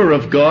favor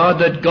of God,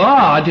 that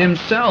God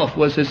himself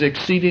was his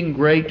exceeding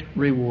great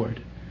reward.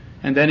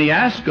 And then he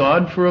asked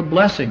God for a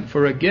blessing,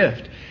 for a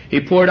gift. He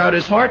poured out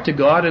his heart to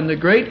God, and the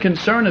great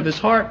concern of his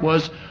heart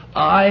was,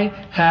 "I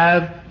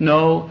have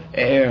no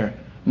heir.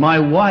 My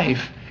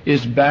wife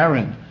is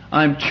barren.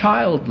 I'm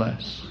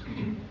childless."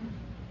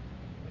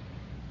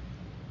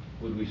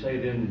 Would we say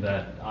then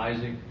that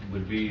Isaac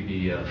would be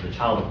the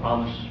child of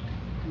promise,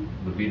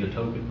 would be the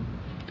token?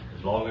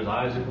 As long as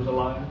Isaac was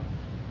alive,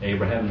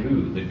 Abraham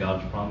knew that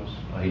God's promise,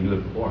 he knew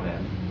it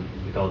beforehand,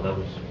 because that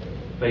was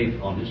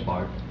faith on his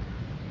part,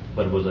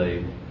 but it was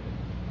a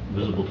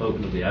visible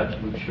token of the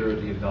absolute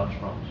surety of God's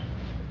promise.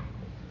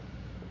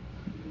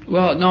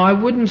 Well, no, I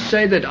wouldn't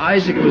say that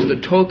Isaac was the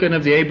token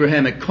of the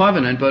Abrahamic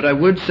covenant, but I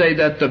would say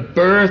that the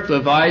birth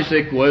of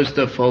Isaac was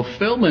the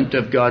fulfillment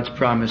of God's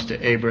promise to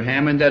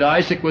Abraham, and that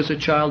Isaac was a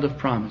child of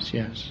promise,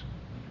 yes.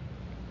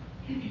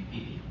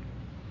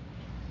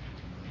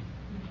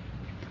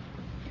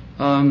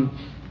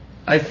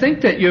 I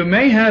think that you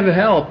may have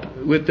help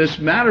with this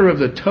matter of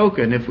the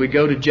token if we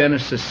go to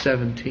Genesis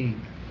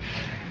 17.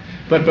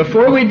 But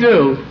before we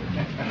do,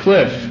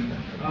 Cliff.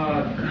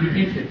 Do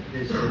you think that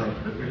this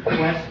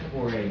request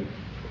for a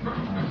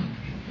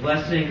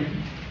blessing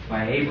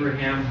by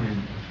Abraham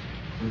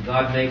when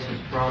God makes his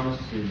promise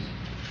is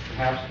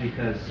perhaps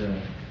because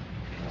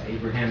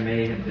Abraham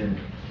may have been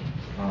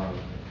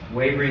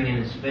wavering in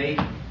his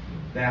faith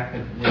back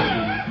with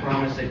the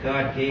promise that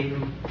God gave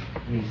him,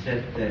 and he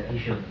said that he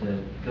should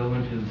go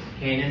into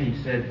Canaan? He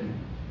said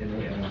in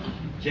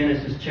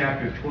Genesis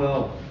chapter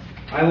 12,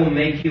 "I will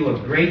make you a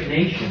great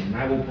nation, and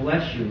I will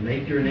bless you, and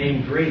make your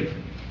name great,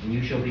 and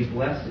you shall be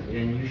blessed,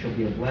 and you shall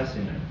be a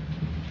blessing."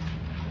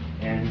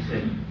 And he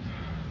said,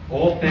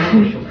 "All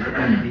families of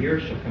the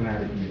earth shall come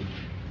out of you."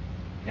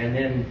 And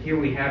then here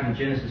we have in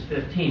Genesis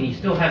 15, he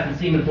still hasn't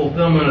seen the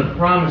fulfillment of the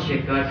promise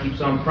yet. God keeps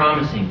on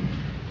promising.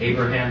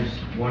 Abraham's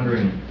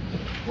wondering,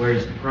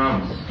 where's the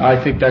promise? I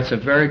think that's a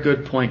very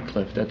good point,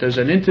 Cliff, that there's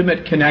an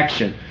intimate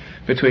connection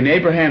between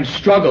Abraham's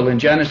struggle in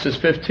Genesis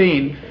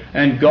 15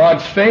 and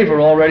God's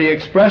favor already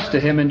expressed to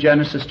him in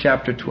Genesis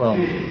chapter 12.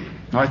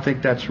 I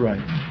think that's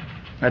right.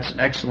 That's an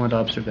excellent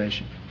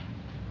observation.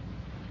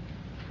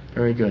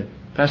 Very good.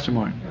 Pastor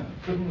Martin.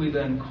 Couldn't we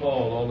then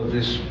call all of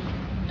this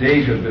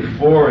data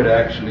before it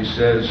actually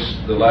says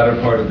the latter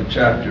part of the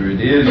chapter,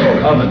 it is a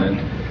covenant?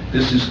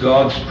 This is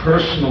God's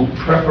personal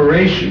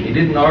preparation. He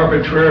didn't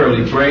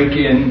arbitrarily break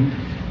in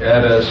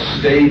at a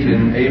state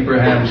in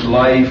Abraham's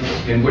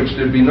life in which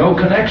there'd be no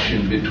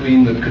connection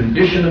between the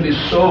condition of his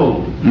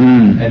soul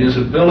and his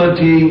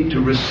ability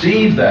to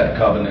receive that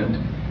covenant,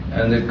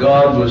 and that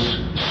God was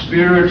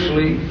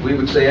spiritually, we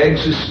would say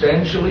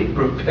existentially,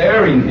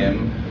 preparing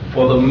him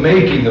for the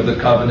making of the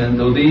covenant,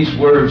 though these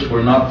words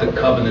were not the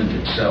covenant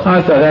itself.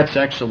 I thought that's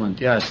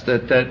excellent, yes,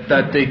 that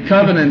the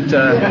covenant,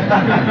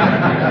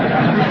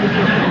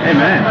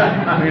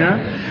 amen, you know,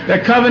 the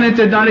covenant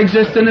did not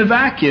exist in a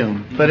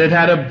vacuum, but it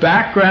had a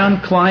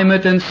background,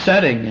 climate, and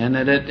setting, and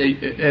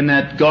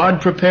that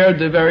God prepared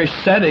the very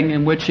setting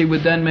in which he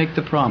would then make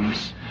the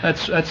promise.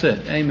 That's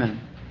it, amen.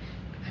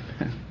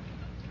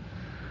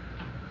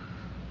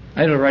 I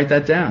had to write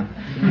that down.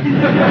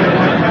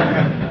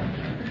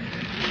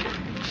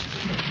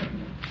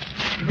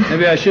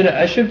 Maybe I should have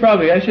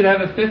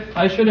had a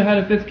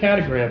fifth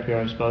category up here,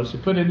 I suppose, to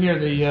put in here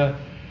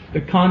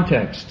the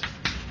context,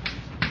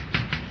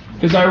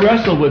 because I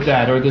wrestled with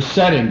that, or the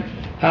setting.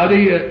 How do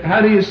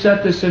you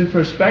set this in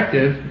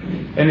perspective?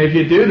 And if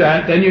you do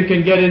that, then you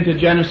can get into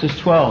Genesis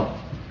 12.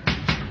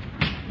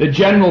 The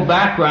general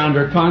background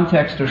or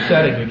context or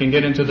setting. You can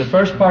get into the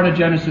first part of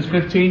Genesis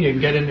 15. You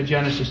can get into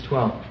Genesis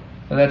 12.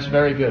 So that's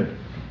very good.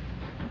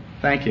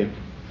 Thank you.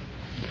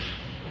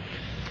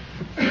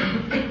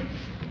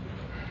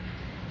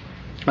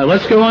 Now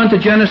let's go on to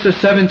Genesis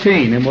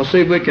 17, and we'll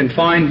see if we can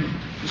find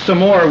some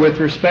more with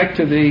respect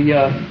to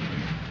the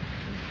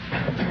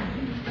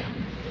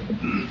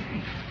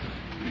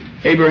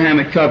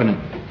Abrahamic covenant.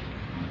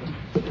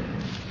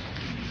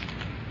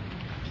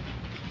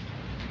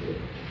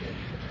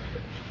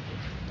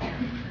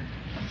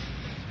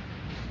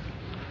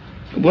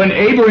 When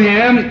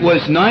Abraham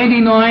was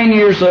 99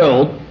 years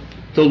old,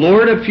 the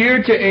Lord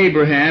appeared to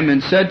Abraham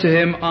and said to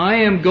him, I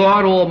am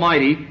God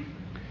Almighty.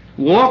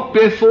 Walk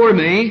before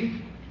me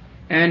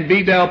and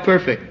be thou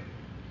perfect.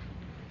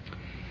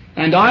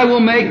 And I will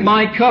make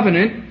my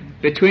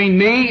covenant between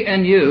me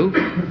and you,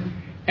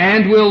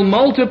 and will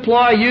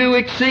multiply you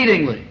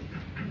exceedingly.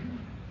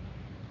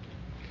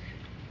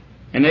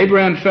 And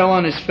Abraham fell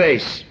on his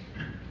face.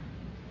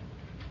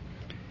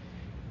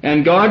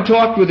 And God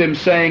talked with him,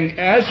 saying,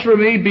 As for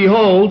me,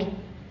 behold,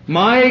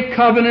 my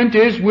covenant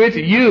is with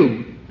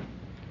you,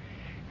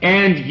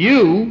 and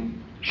you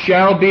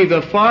shall be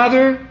the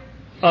father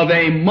of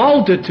a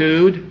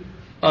multitude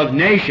of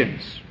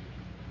nations.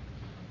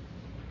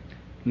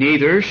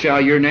 Neither shall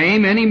your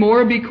name any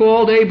more be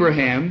called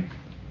Abram,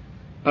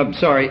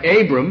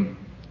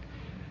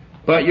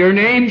 but your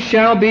name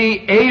shall be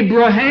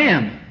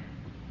Abraham,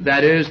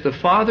 that is, the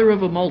father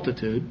of a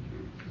multitude.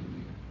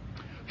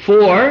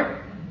 For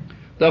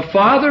the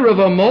father of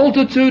a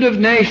multitude of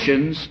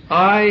nations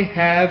I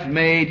have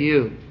made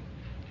you.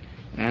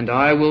 And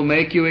I will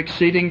make you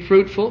exceeding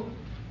fruitful,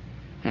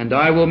 and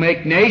I will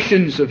make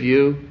nations of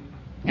you,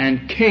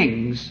 and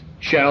kings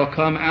shall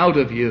come out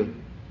of you.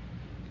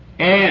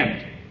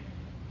 And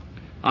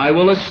I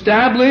will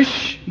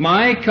establish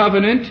my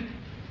covenant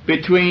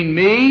between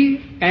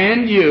me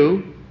and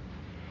you,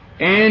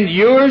 and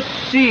your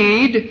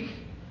seed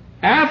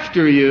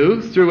after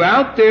you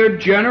throughout their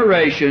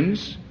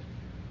generations,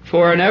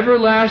 for an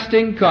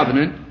everlasting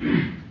covenant,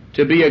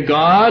 to be a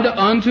God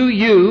unto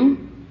you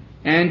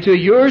and to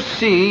your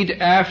seed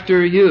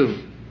after you.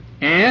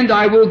 And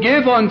I will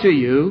give unto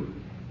you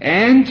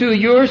and to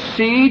your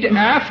seed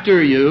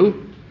after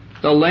you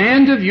the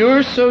land of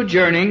your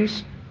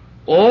sojournings,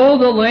 all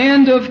the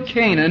land of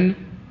Canaan,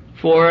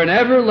 for an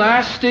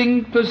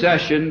everlasting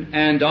possession,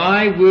 and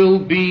I will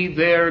be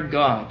their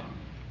God.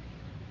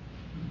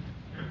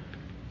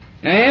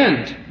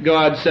 And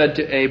God said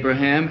to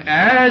Abraham,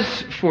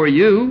 As for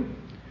you,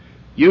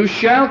 you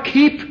shall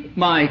keep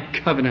my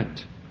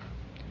covenant,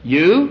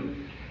 you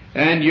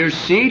and your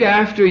seed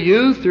after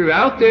you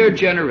throughout their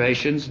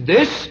generations.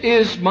 This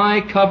is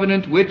my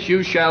covenant which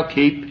you shall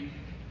keep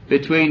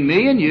between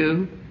me and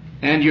you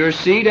and your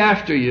seed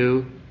after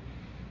you.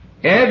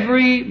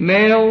 Every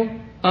male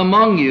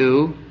among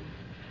you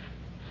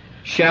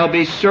shall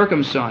be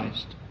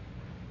circumcised,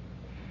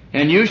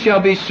 and you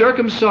shall be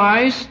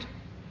circumcised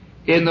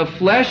in the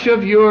flesh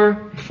of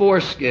your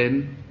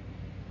foreskin,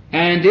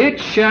 and it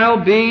shall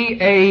be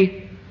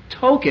a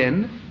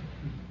token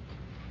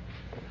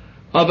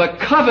of a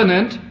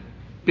covenant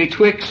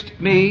betwixt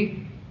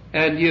me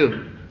and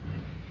you.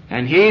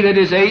 And he that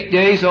is 8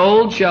 days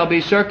old shall be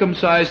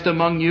circumcised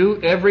among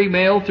you, every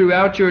male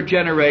throughout your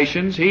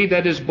generations. He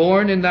that is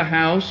born in the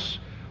house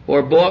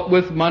or bought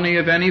with money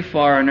of any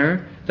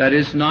foreigner that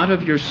is not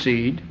of your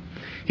seed,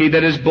 he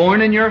that is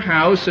born in your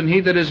house and he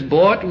that is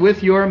bought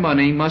with your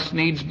money must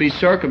needs be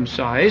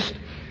circumcised.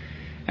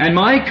 And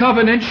my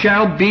covenant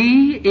shall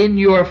be in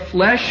your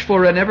flesh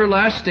for an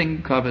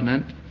everlasting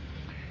covenant.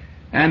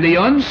 And the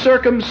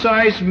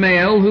uncircumcised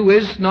male who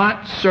is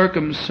not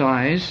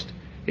circumcised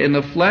in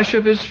the flesh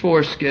of his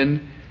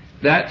foreskin,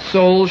 that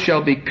soul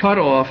shall be cut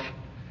off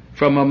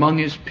from among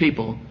his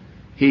people.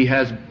 He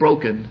has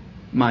broken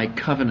my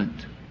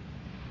covenant.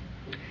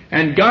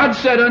 And God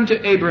said unto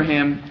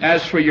Abraham,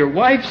 As for your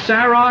wife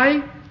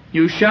Sarai,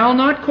 you shall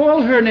not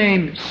call her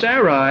name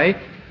Sarai,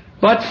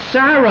 but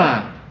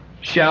Sarah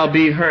shall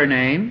be her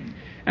name,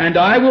 and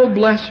I will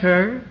bless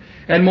her,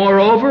 and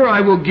moreover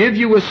I will give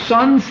you a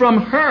son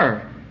from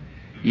her.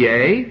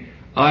 Yea,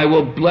 I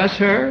will bless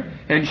her,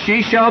 and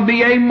she shall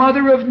be a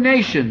mother of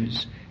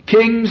nations.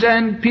 Kings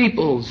and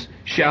peoples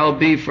shall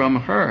be from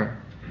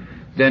her.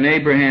 Then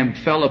Abraham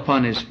fell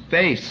upon his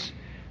face,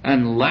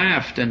 and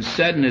laughed, and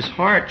said in his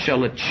heart,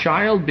 Shall a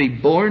child be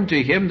born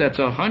to him that's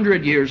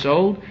 100 years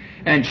old?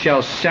 And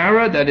shall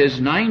Sarah that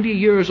is 90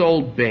 years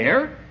old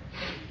bear?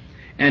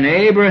 And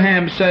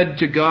Abraham said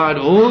to God,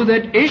 Oh,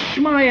 that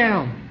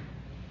Ishmael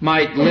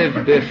might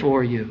live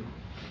before you.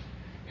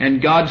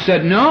 And God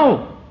said,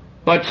 No,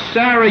 but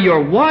Sarah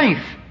your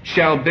wife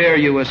shall bear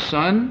you a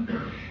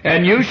son,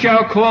 and you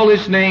shall call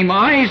his name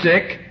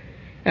Isaac,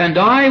 and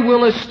I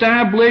will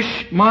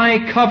establish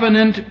my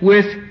covenant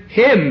with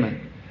him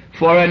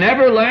for an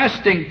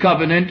everlasting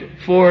covenant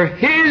for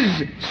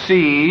his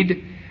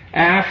seed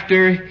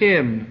after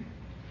him.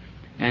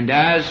 And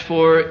as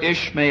for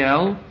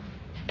Ishmael,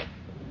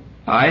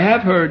 I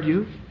have heard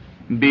you.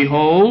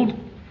 Behold,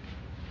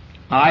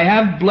 I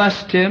have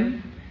blessed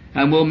him,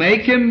 and will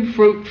make him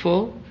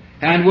fruitful,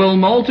 and will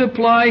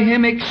multiply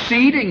him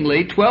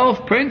exceedingly.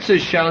 12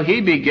 princes shall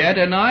he beget,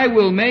 and I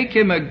will make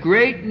him a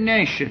great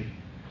nation.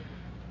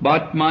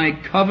 But my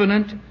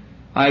covenant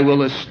I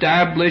will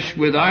establish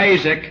with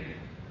Isaac,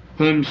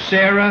 whom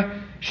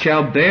Sarah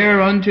shall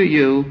bear unto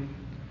you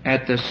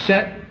at the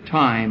set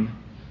time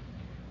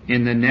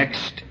in the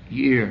next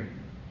year.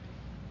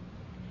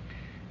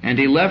 And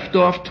he left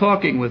off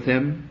talking with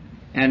him,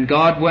 and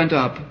God went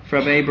up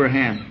from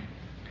Abraham.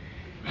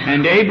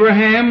 And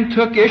Abraham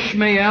took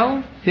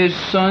Ishmael, his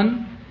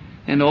son,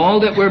 and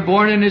all that were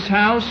born in his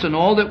house, and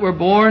all that were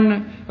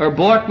born or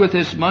bought with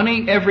his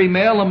money, every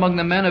male among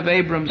the men of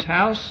Abram's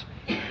house,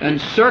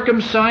 and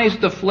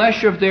circumcised the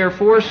flesh of their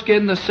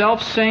foreskin the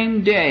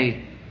selfsame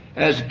day,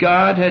 as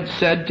God had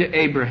said to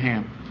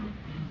Abraham.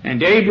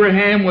 And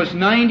Abraham was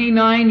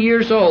 99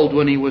 years old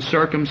when he was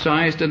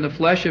circumcised in the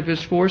flesh of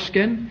his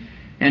foreskin,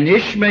 and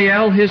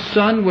Ishmael his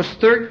son was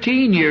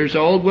 13 years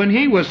old when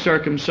he was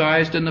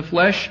circumcised in the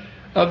flesh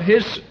of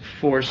his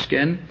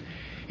foreskin.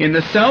 In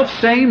the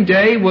selfsame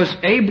day was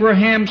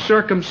Abraham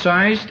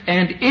circumcised,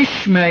 and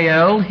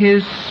Ishmael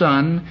his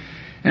son,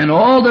 and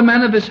all the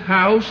men of his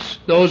house,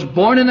 those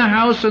born in the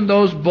house and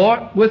those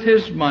bought with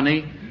his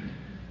money,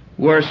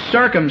 were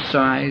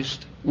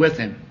circumcised with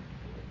him.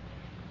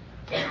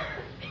 Right?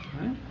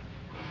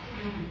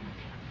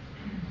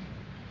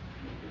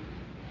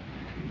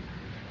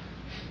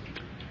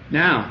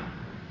 Now,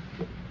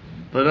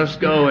 let us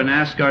go and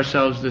ask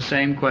ourselves the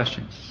same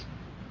questions.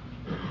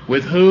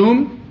 With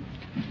whom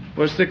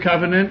was the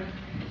covenant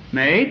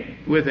made?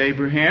 With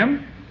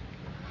Abraham.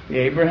 The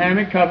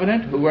Abrahamic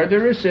covenant. Who are the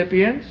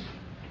recipients?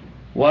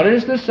 What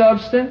is the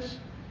substance?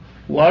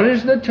 What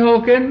is the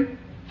token?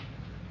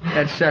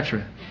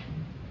 Etc.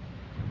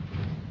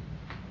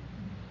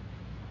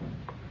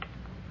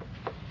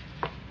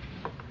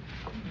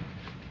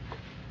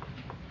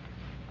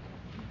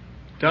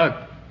 Doug.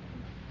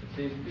 It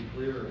seems to be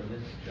clearer in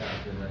this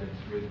chapter that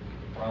it's with the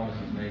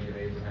promises made to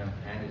Abraham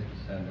and his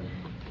descendants.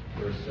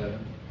 Verse 7.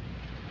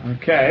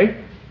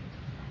 Okay.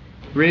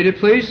 Read it,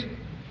 please.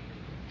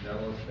 I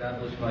will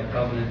establish my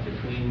covenant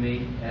between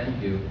me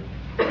and you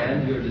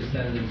and your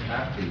descendants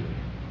after you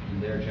in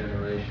their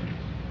generations,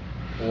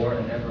 for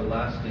an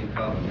everlasting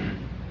covenant,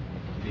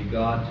 to be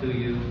God to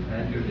you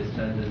and your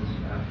descendants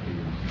after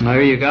you.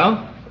 There you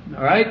go.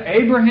 All right.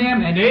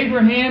 Abraham and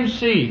Abraham's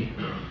seed.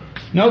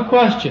 No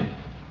question.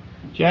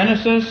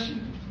 Genesis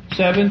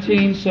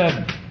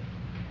 17:7.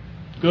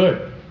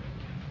 Good.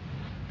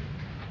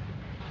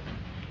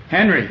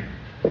 Henry.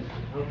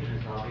 Token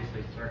is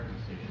obviously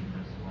circumcision,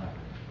 verse 11.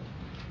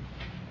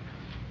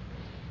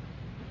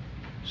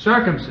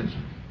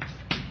 Circumcision.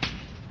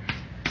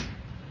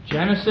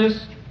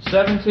 Genesis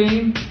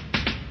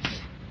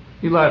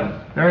 17:11.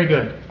 Very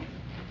good.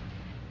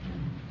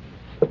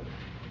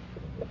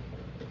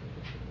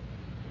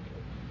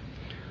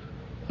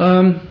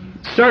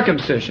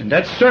 Circumcision.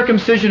 That's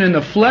circumcision in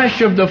the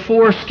flesh of the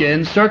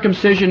foreskin,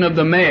 circumcision of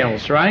the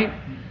males, right?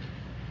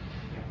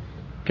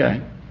 Okay.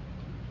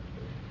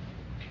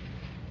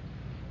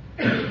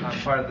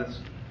 Part of this.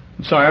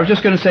 I'm sorry, I was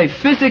just going to say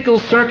physical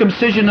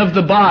circumcision of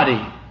the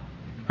body,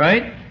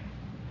 right?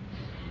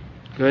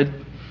 Good.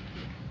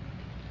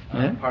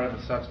 Yeah. Part of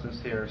the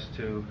substance here is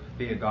to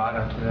be a god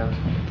unto them,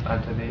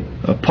 unto thee.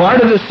 A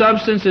part of the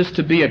substance is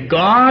to be a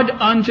god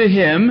unto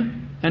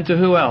him, and to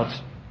who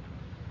else?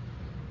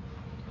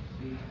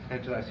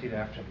 And to thy seed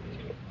after.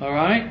 All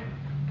right?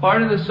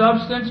 Part of the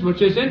substance,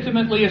 which is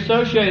intimately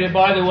associated,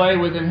 by the way,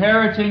 with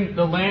inheriting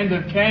the land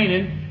of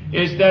Canaan,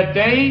 is that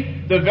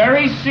the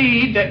very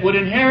seed that would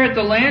inherit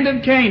the land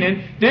of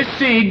Canaan, this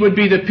seed would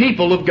be the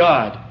people of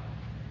God.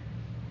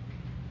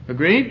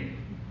 Agreed?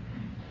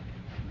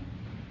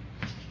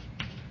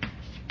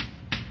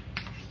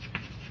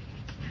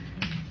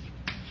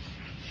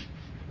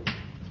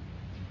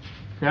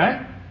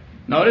 Okay?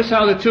 Notice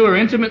how the two are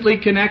intimately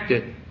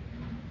connected.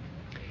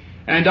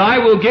 And I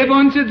will give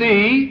unto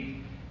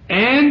thee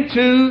and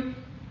to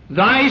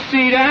thy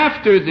seed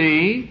after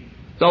thee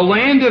the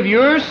land of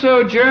your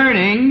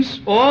sojournings,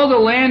 all the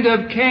land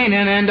of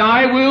Canaan, and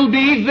I will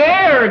be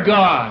their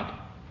God.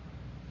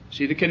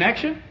 See the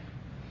connection?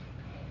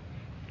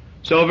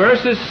 So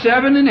verses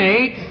 7 and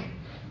 8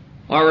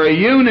 are a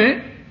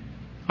unit.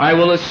 I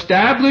will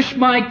establish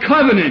my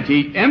covenant.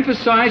 He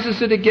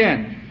emphasizes it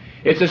again.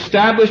 It's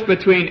established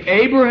between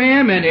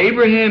Abraham and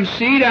Abraham's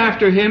seed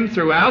after him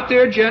throughout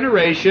their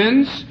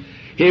generations.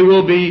 He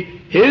will be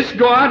his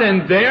God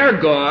and their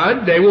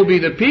God. They will be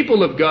the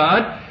people of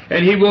God.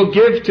 And he will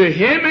give to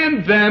him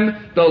and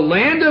them the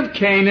land of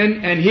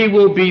Canaan, and he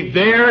will be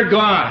their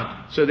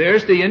God. So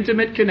there's the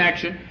intimate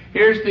connection.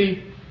 Here's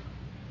the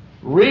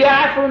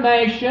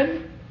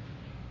reaffirmation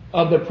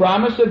of the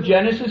promise of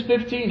Genesis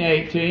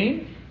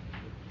 15:18.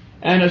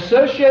 And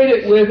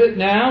associated with it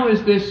now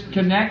is this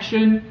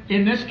connection.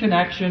 In this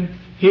connection,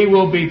 he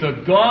will be the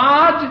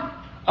God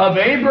of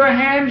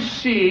Abraham's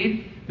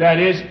seed, that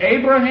is,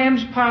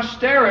 Abraham's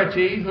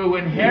posterity, who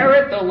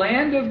inherit the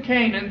land of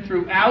Canaan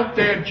throughout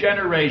their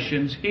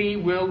generations. He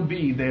will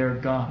be their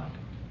God.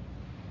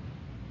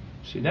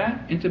 See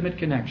that? Intimate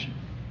connection.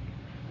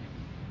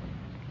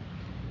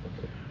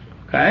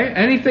 Okay?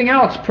 Anything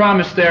else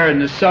promised there in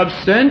the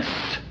substance?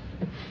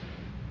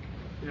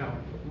 Yeah.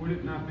 Would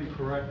it not be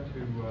correct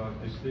to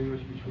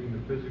distinguish between the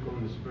physical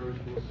and the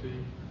spiritual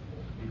seed?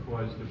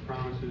 Because the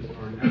promises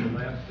are an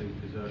everlasting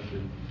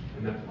possession,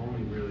 and that's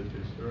only really to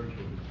the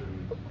spiritual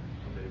descendants of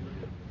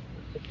Abraham.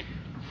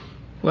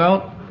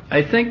 Well,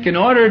 I think in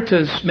order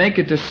to make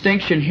a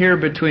distinction here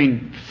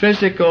between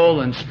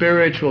physical and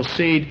spiritual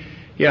seed,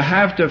 you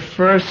have to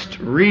first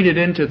read it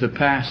into the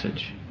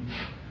passage.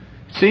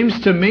 It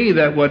seems to me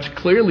that what's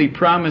clearly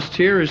promised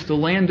here is the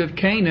land of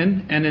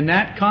Canaan, and in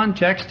that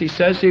context he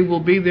says he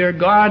will be their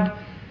God,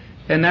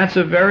 and that's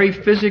a very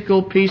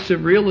physical piece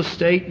of real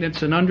estate, and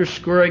it's an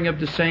underscoring of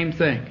the same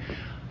thing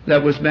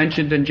that was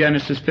mentioned in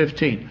Genesis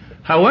 15.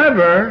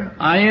 However,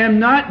 I am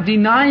not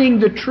denying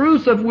the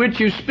truth of which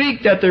you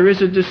speak, that there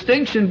is a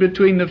distinction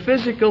between the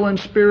physical and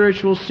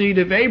spiritual seed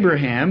of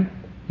Abraham,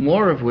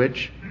 more of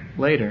which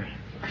later.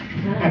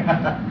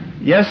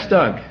 Yes,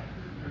 Doug? It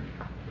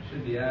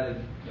should be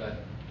added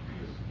that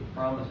the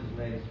promise is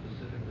made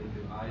specifically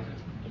to Isaac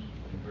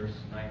in verse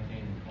 19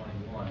 and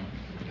 21.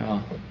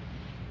 Oh.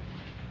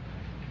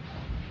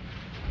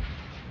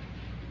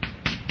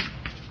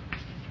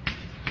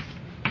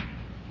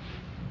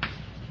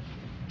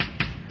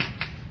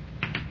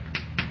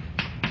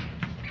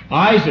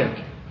 Isaac.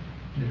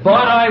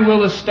 But I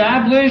will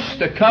establish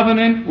the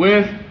covenant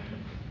with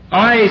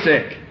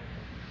Isaac.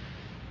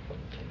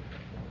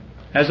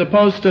 As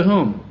opposed to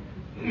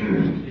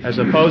whom? As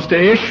opposed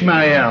to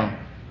Ishmael.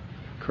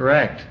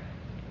 Correct.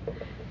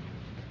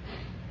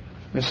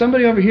 Now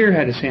somebody over here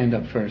had his hand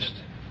up first.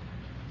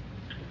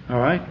 All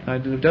right.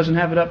 It doesn't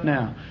have it up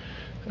now.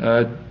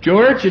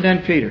 George and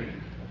then Peter.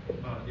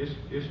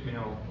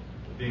 Ishmael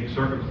being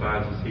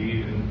circumcised, does he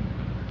even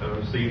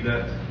receive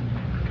that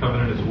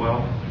covenant as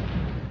well?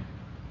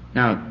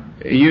 Now,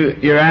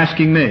 you're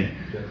asking me.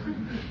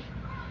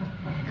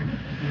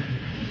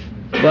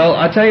 Well,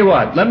 I'll tell you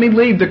what. Let me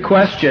leave the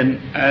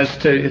question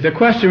the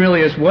question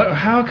really is,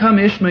 how come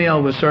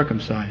Ishmael was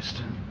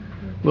circumcised?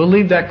 We'll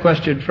leave that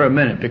question for a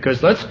minute,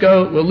 because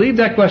we'll leave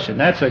that question.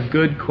 That's a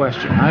good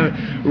question.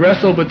 I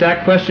wrestled with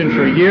that question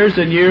for years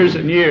and years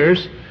and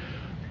years.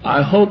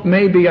 I hope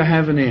maybe I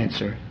have an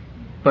answer.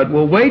 But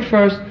we'll wait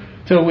first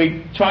till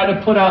we try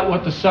to put out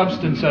what the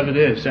substance of it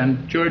is.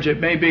 And George, it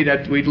may be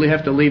that we'd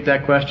have to leave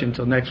that question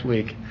till next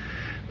week.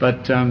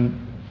 But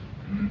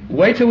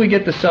wait till we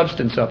get the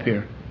substance up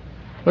here.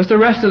 What's the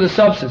rest of the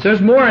substance?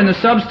 There's more in the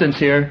substance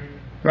here,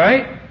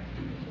 right?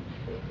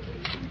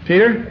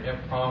 Peter?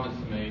 A promise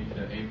made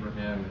to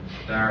Abraham and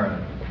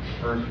Sarah,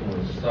 first for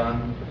a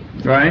son,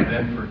 Right.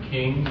 then for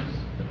kings,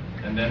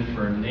 and then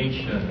for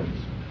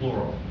nations,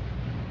 plural.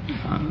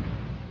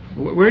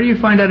 Where do you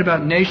find out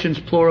about nations,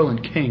 plural,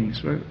 and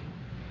kings? What are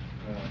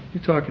you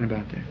talking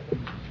about there?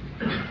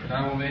 And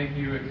I will make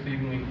you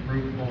exceedingly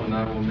fruitful, and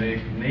I will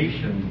make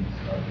nations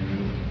of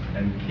you,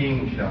 and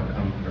kings shall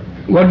come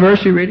from you. What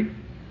verse are you reading?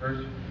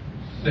 Verse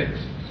 6.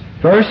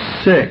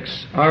 Verse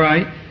 6. All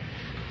right.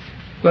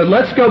 But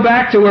let's go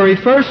back to where he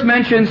first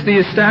mentions the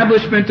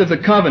establishment of the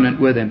covenant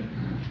with him.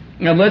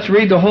 Now let's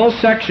read the whole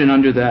section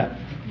under that,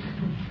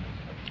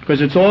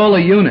 because it's all a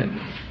unit.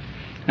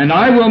 And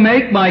I will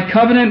make my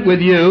covenant with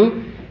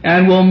you,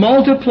 and will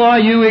multiply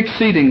you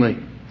exceedingly.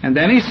 And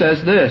then he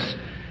says this,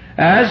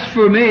 as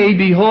for me,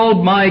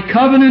 behold, my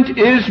covenant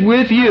is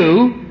with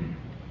you,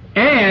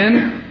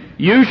 and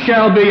you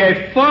shall be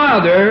a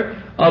father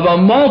of a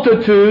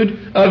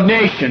multitude of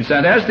nations.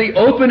 Now that's the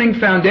opening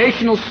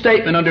foundational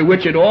statement under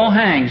which it all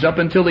hangs, up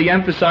until he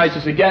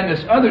emphasizes again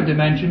this other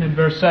dimension in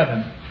verse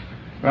 7.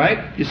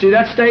 Right? You see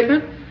that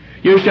statement?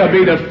 You shall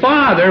be the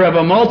father of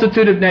a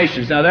multitude of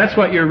nations. Now that's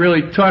what you're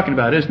really talking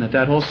about, isn't it?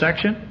 That whole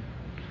section?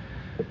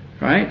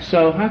 Right?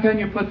 So how can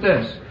you put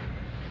this?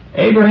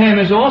 Abraham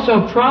is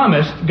also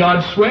promised,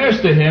 God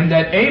swears to him,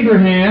 that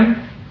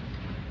Abraham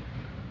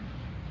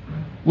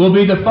will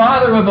be the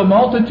father of a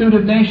multitude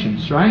of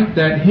nations, right?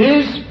 That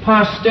his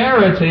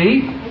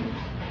posterity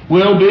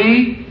will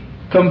be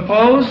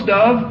composed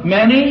of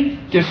many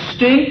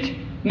distinct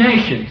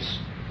nations.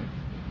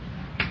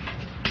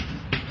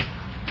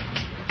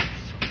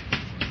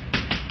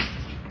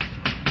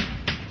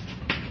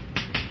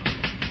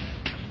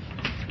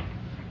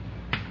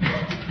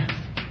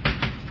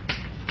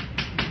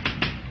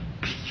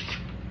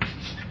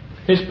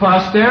 His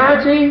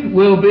posterity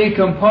will be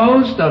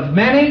composed of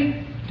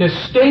many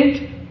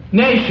distinct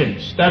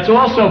nations. That's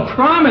also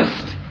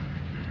promised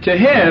to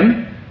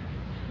him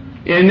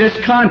in this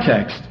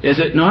context, is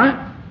it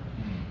not?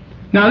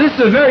 Now this is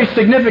a very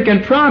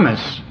significant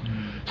promise.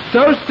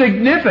 So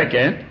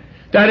significant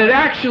that it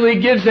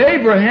actually gives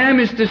Abraham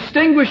his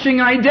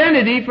distinguishing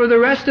identity for the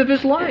rest of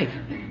his life.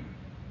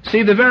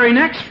 See the very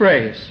next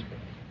phrase.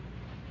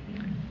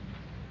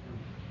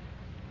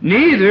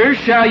 Neither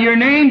shall your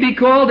name be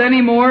called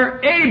any more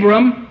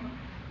Abram,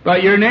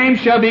 but your name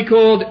shall be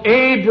called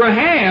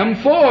Abraham,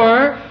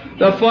 for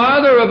the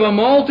father of a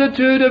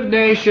multitude of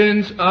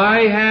nations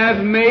I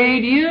have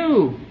made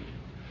you.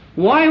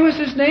 Why was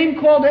his name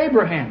called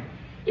Abraham?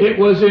 It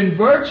was in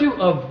virtue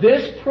of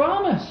this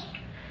promise.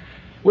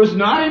 It was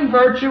not in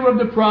virtue of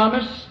the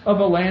promise of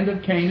a land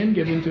of Canaan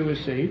given to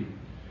his seed.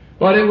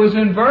 But it was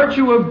in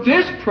virtue of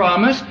this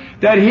promise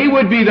that he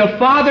would be the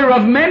father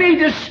of many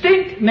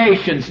distinct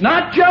nations,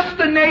 not just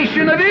the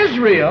nation of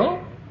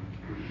Israel,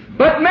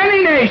 but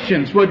many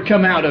nations would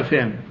come out of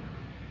him,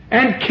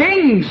 and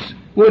kings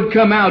would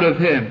come out of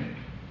him.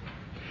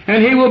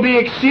 And he will be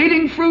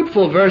exceeding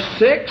fruitful, verse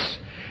 6,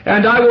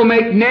 and I will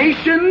make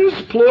nations,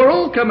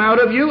 plural, come out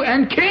of you,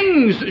 and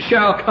kings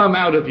shall come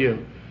out of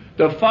you,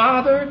 the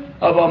father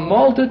of a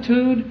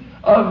multitude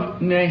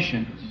of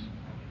nations.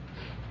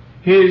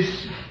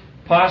 His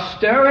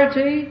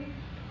posterity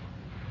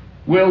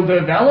will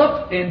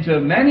develop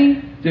into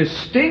many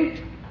distinct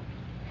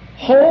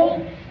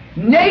whole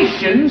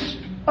nations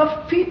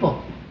of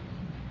people.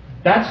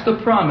 That's the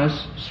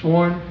promise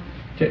sworn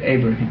to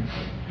Abraham.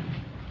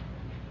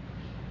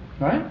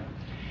 Right?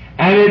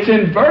 And it's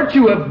in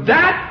virtue of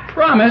that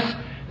promise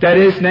that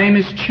his name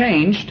is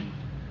changed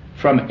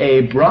from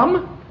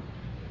Abram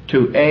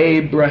to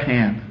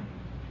Abraham.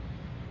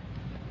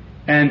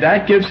 And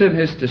that gives him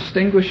his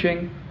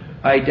distinguishing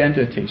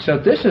identity. So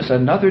this is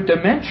another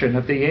dimension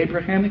of the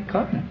Abrahamic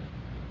covenant.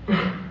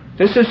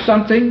 This is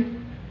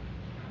something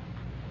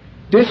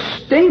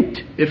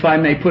distinct, if I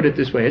may put it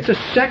this way. It's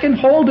a second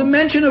whole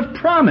dimension of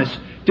promise,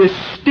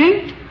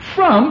 distinct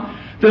from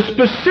the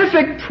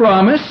specific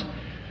promise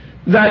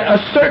that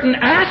a certain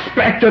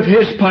aspect of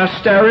his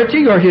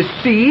posterity or his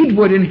seed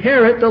would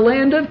inherit the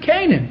land of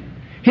Canaan.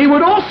 He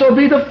would also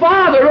be the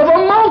father of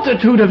a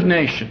multitude of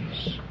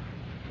nations.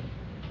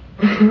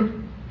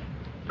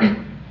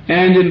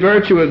 And in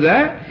virtue of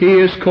that, he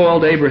is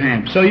called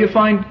Abraham. So you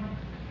find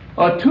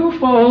a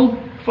twofold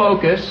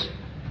focus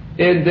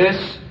in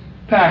this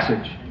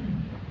passage.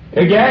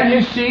 Again,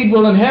 his seed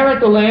will inherit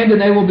the land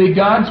and they will be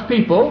God's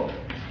people.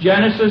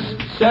 Genesis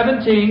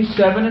 17,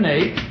 7 and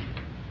 8.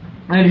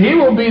 And he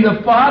will be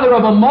the father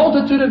of a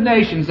multitude of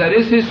nations. That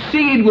is, his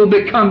seed will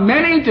become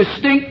many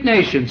distinct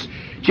nations.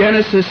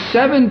 Genesis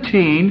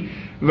 17,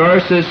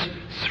 verses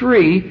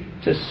 3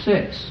 to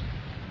 6.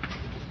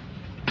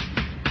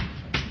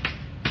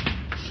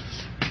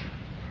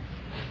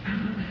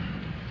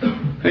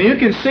 Now you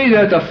can see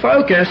that the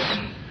focus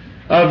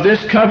of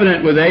this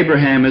covenant with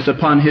Abraham is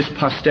upon his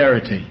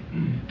posterity.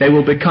 They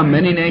will become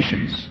many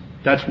nations.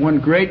 That's one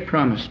great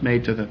promise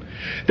made to them.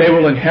 They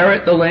will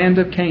inherit the land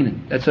of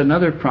Canaan. That's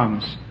another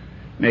promise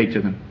made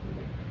to them.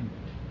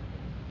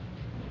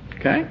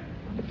 Okay?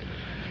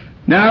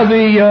 Now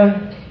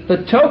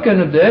the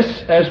token of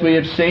this, as we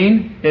have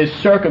seen, is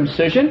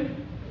circumcision.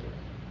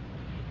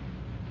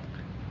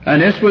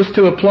 And this was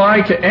to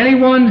apply to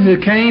anyone who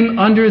came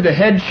under the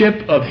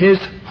headship of his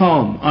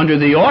home, under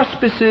the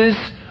auspices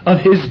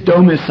of his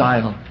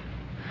domicile.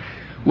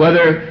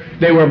 Whether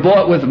they were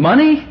bought with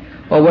money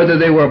or whether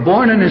they were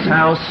born in his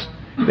house,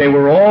 they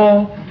were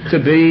all to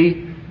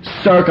be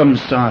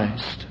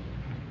circumcised,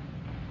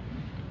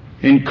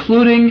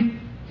 including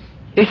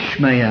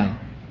Ishmael.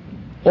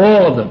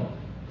 All of them.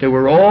 They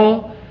were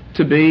all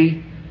to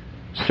be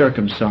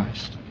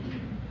circumcised.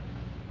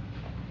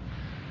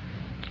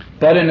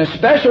 But in a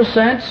special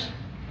sense,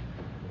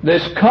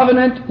 this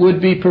covenant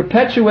would be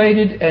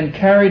perpetuated and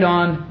carried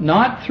on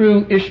not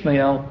through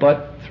Ishmael,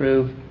 but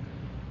through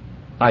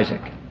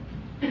Isaac.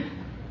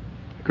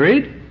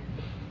 Agreed?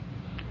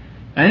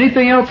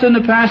 Anything else in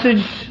the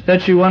passage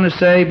that you want to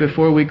say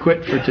before we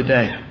quit for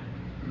today?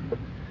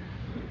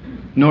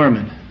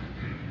 Norman.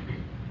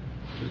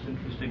 It's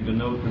interesting to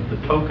note that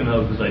the token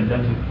of the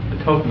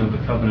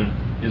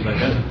covenant is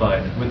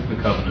identified with the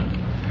covenant.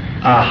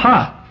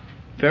 Aha!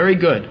 Very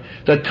good.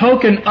 The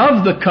token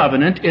of the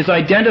covenant is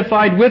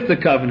identified with the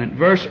covenant.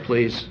 Verse,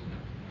 please.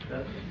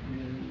 That's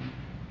in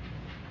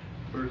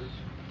verse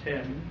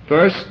 10.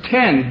 Verse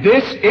 10.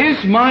 This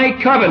is my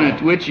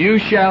covenant which you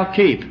shall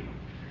keep.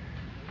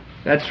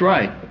 That's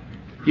right.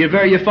 You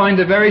find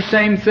the very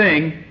same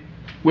thing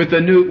with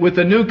the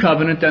new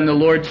covenant and the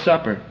Lord's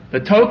Supper. The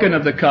token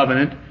of the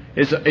covenant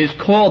is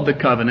called the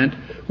covenant,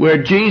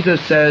 where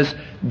Jesus says,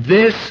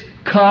 "This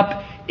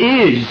cup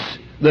is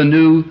the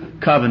new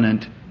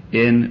covenant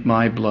in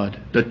my blood."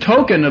 The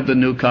token of the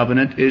new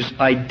covenant is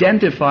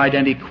identified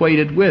and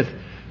equated with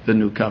the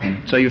new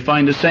covenant. So you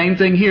find the same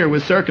thing here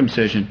with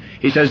circumcision.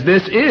 He says,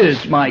 "This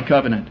is my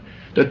covenant."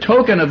 The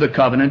token of the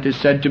covenant is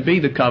said to be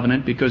the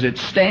covenant because it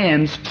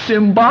stands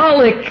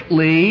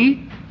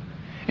symbolically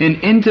in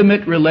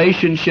intimate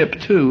relationship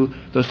to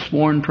the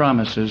sworn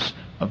promises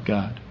of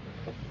God.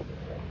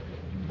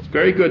 It's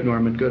very good,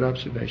 Norman. Good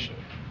observation.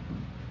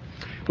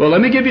 Well, let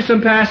me give you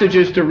some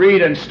passages to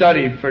read and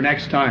study for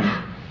next time.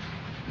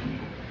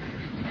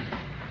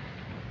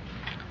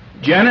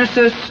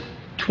 Genesis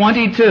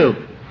 22.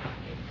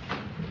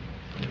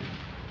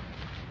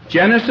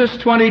 Genesis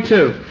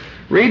 22.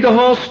 Read the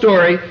whole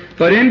story,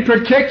 but in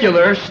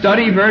particular,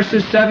 study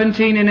verses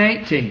 17 and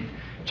 18.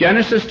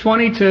 Genesis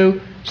 22,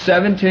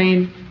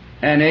 17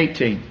 and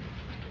 18.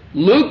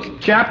 Luke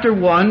chapter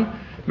 1,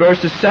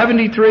 verses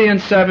 73 and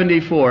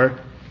 74.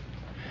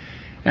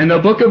 And the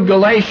book of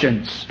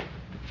Galatians,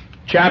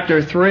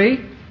 chapter 3,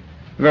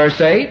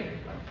 verse 8,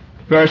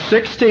 verse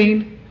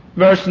 16,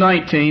 verse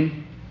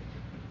 19.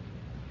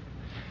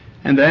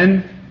 And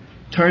then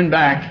turn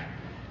back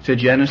to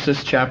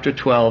Genesis chapter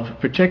 12,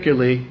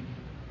 particularly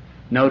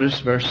notice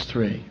verse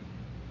 3.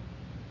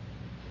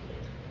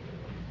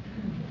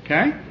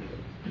 Okay?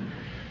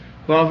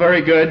 Well,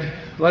 very good.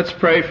 Let's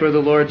pray for the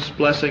Lord's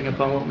blessing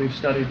upon what we've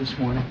studied this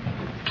morning.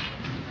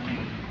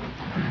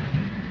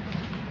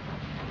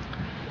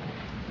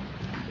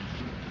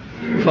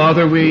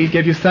 Father, we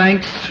give you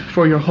thanks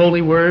for your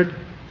holy word.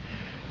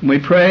 We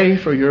pray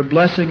for your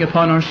blessing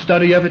upon our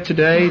study of it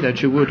today,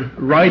 that you would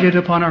write it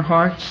upon our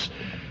hearts,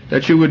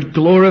 that you would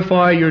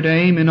glorify your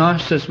name in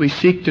us as we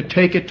seek to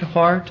take it to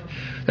heart,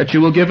 that you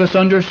will give us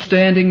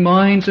understanding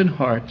minds and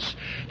hearts,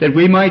 that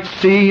we might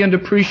see and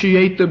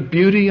appreciate the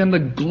beauty and the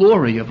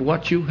glory of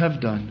what you have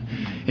done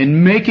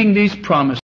in making these promises.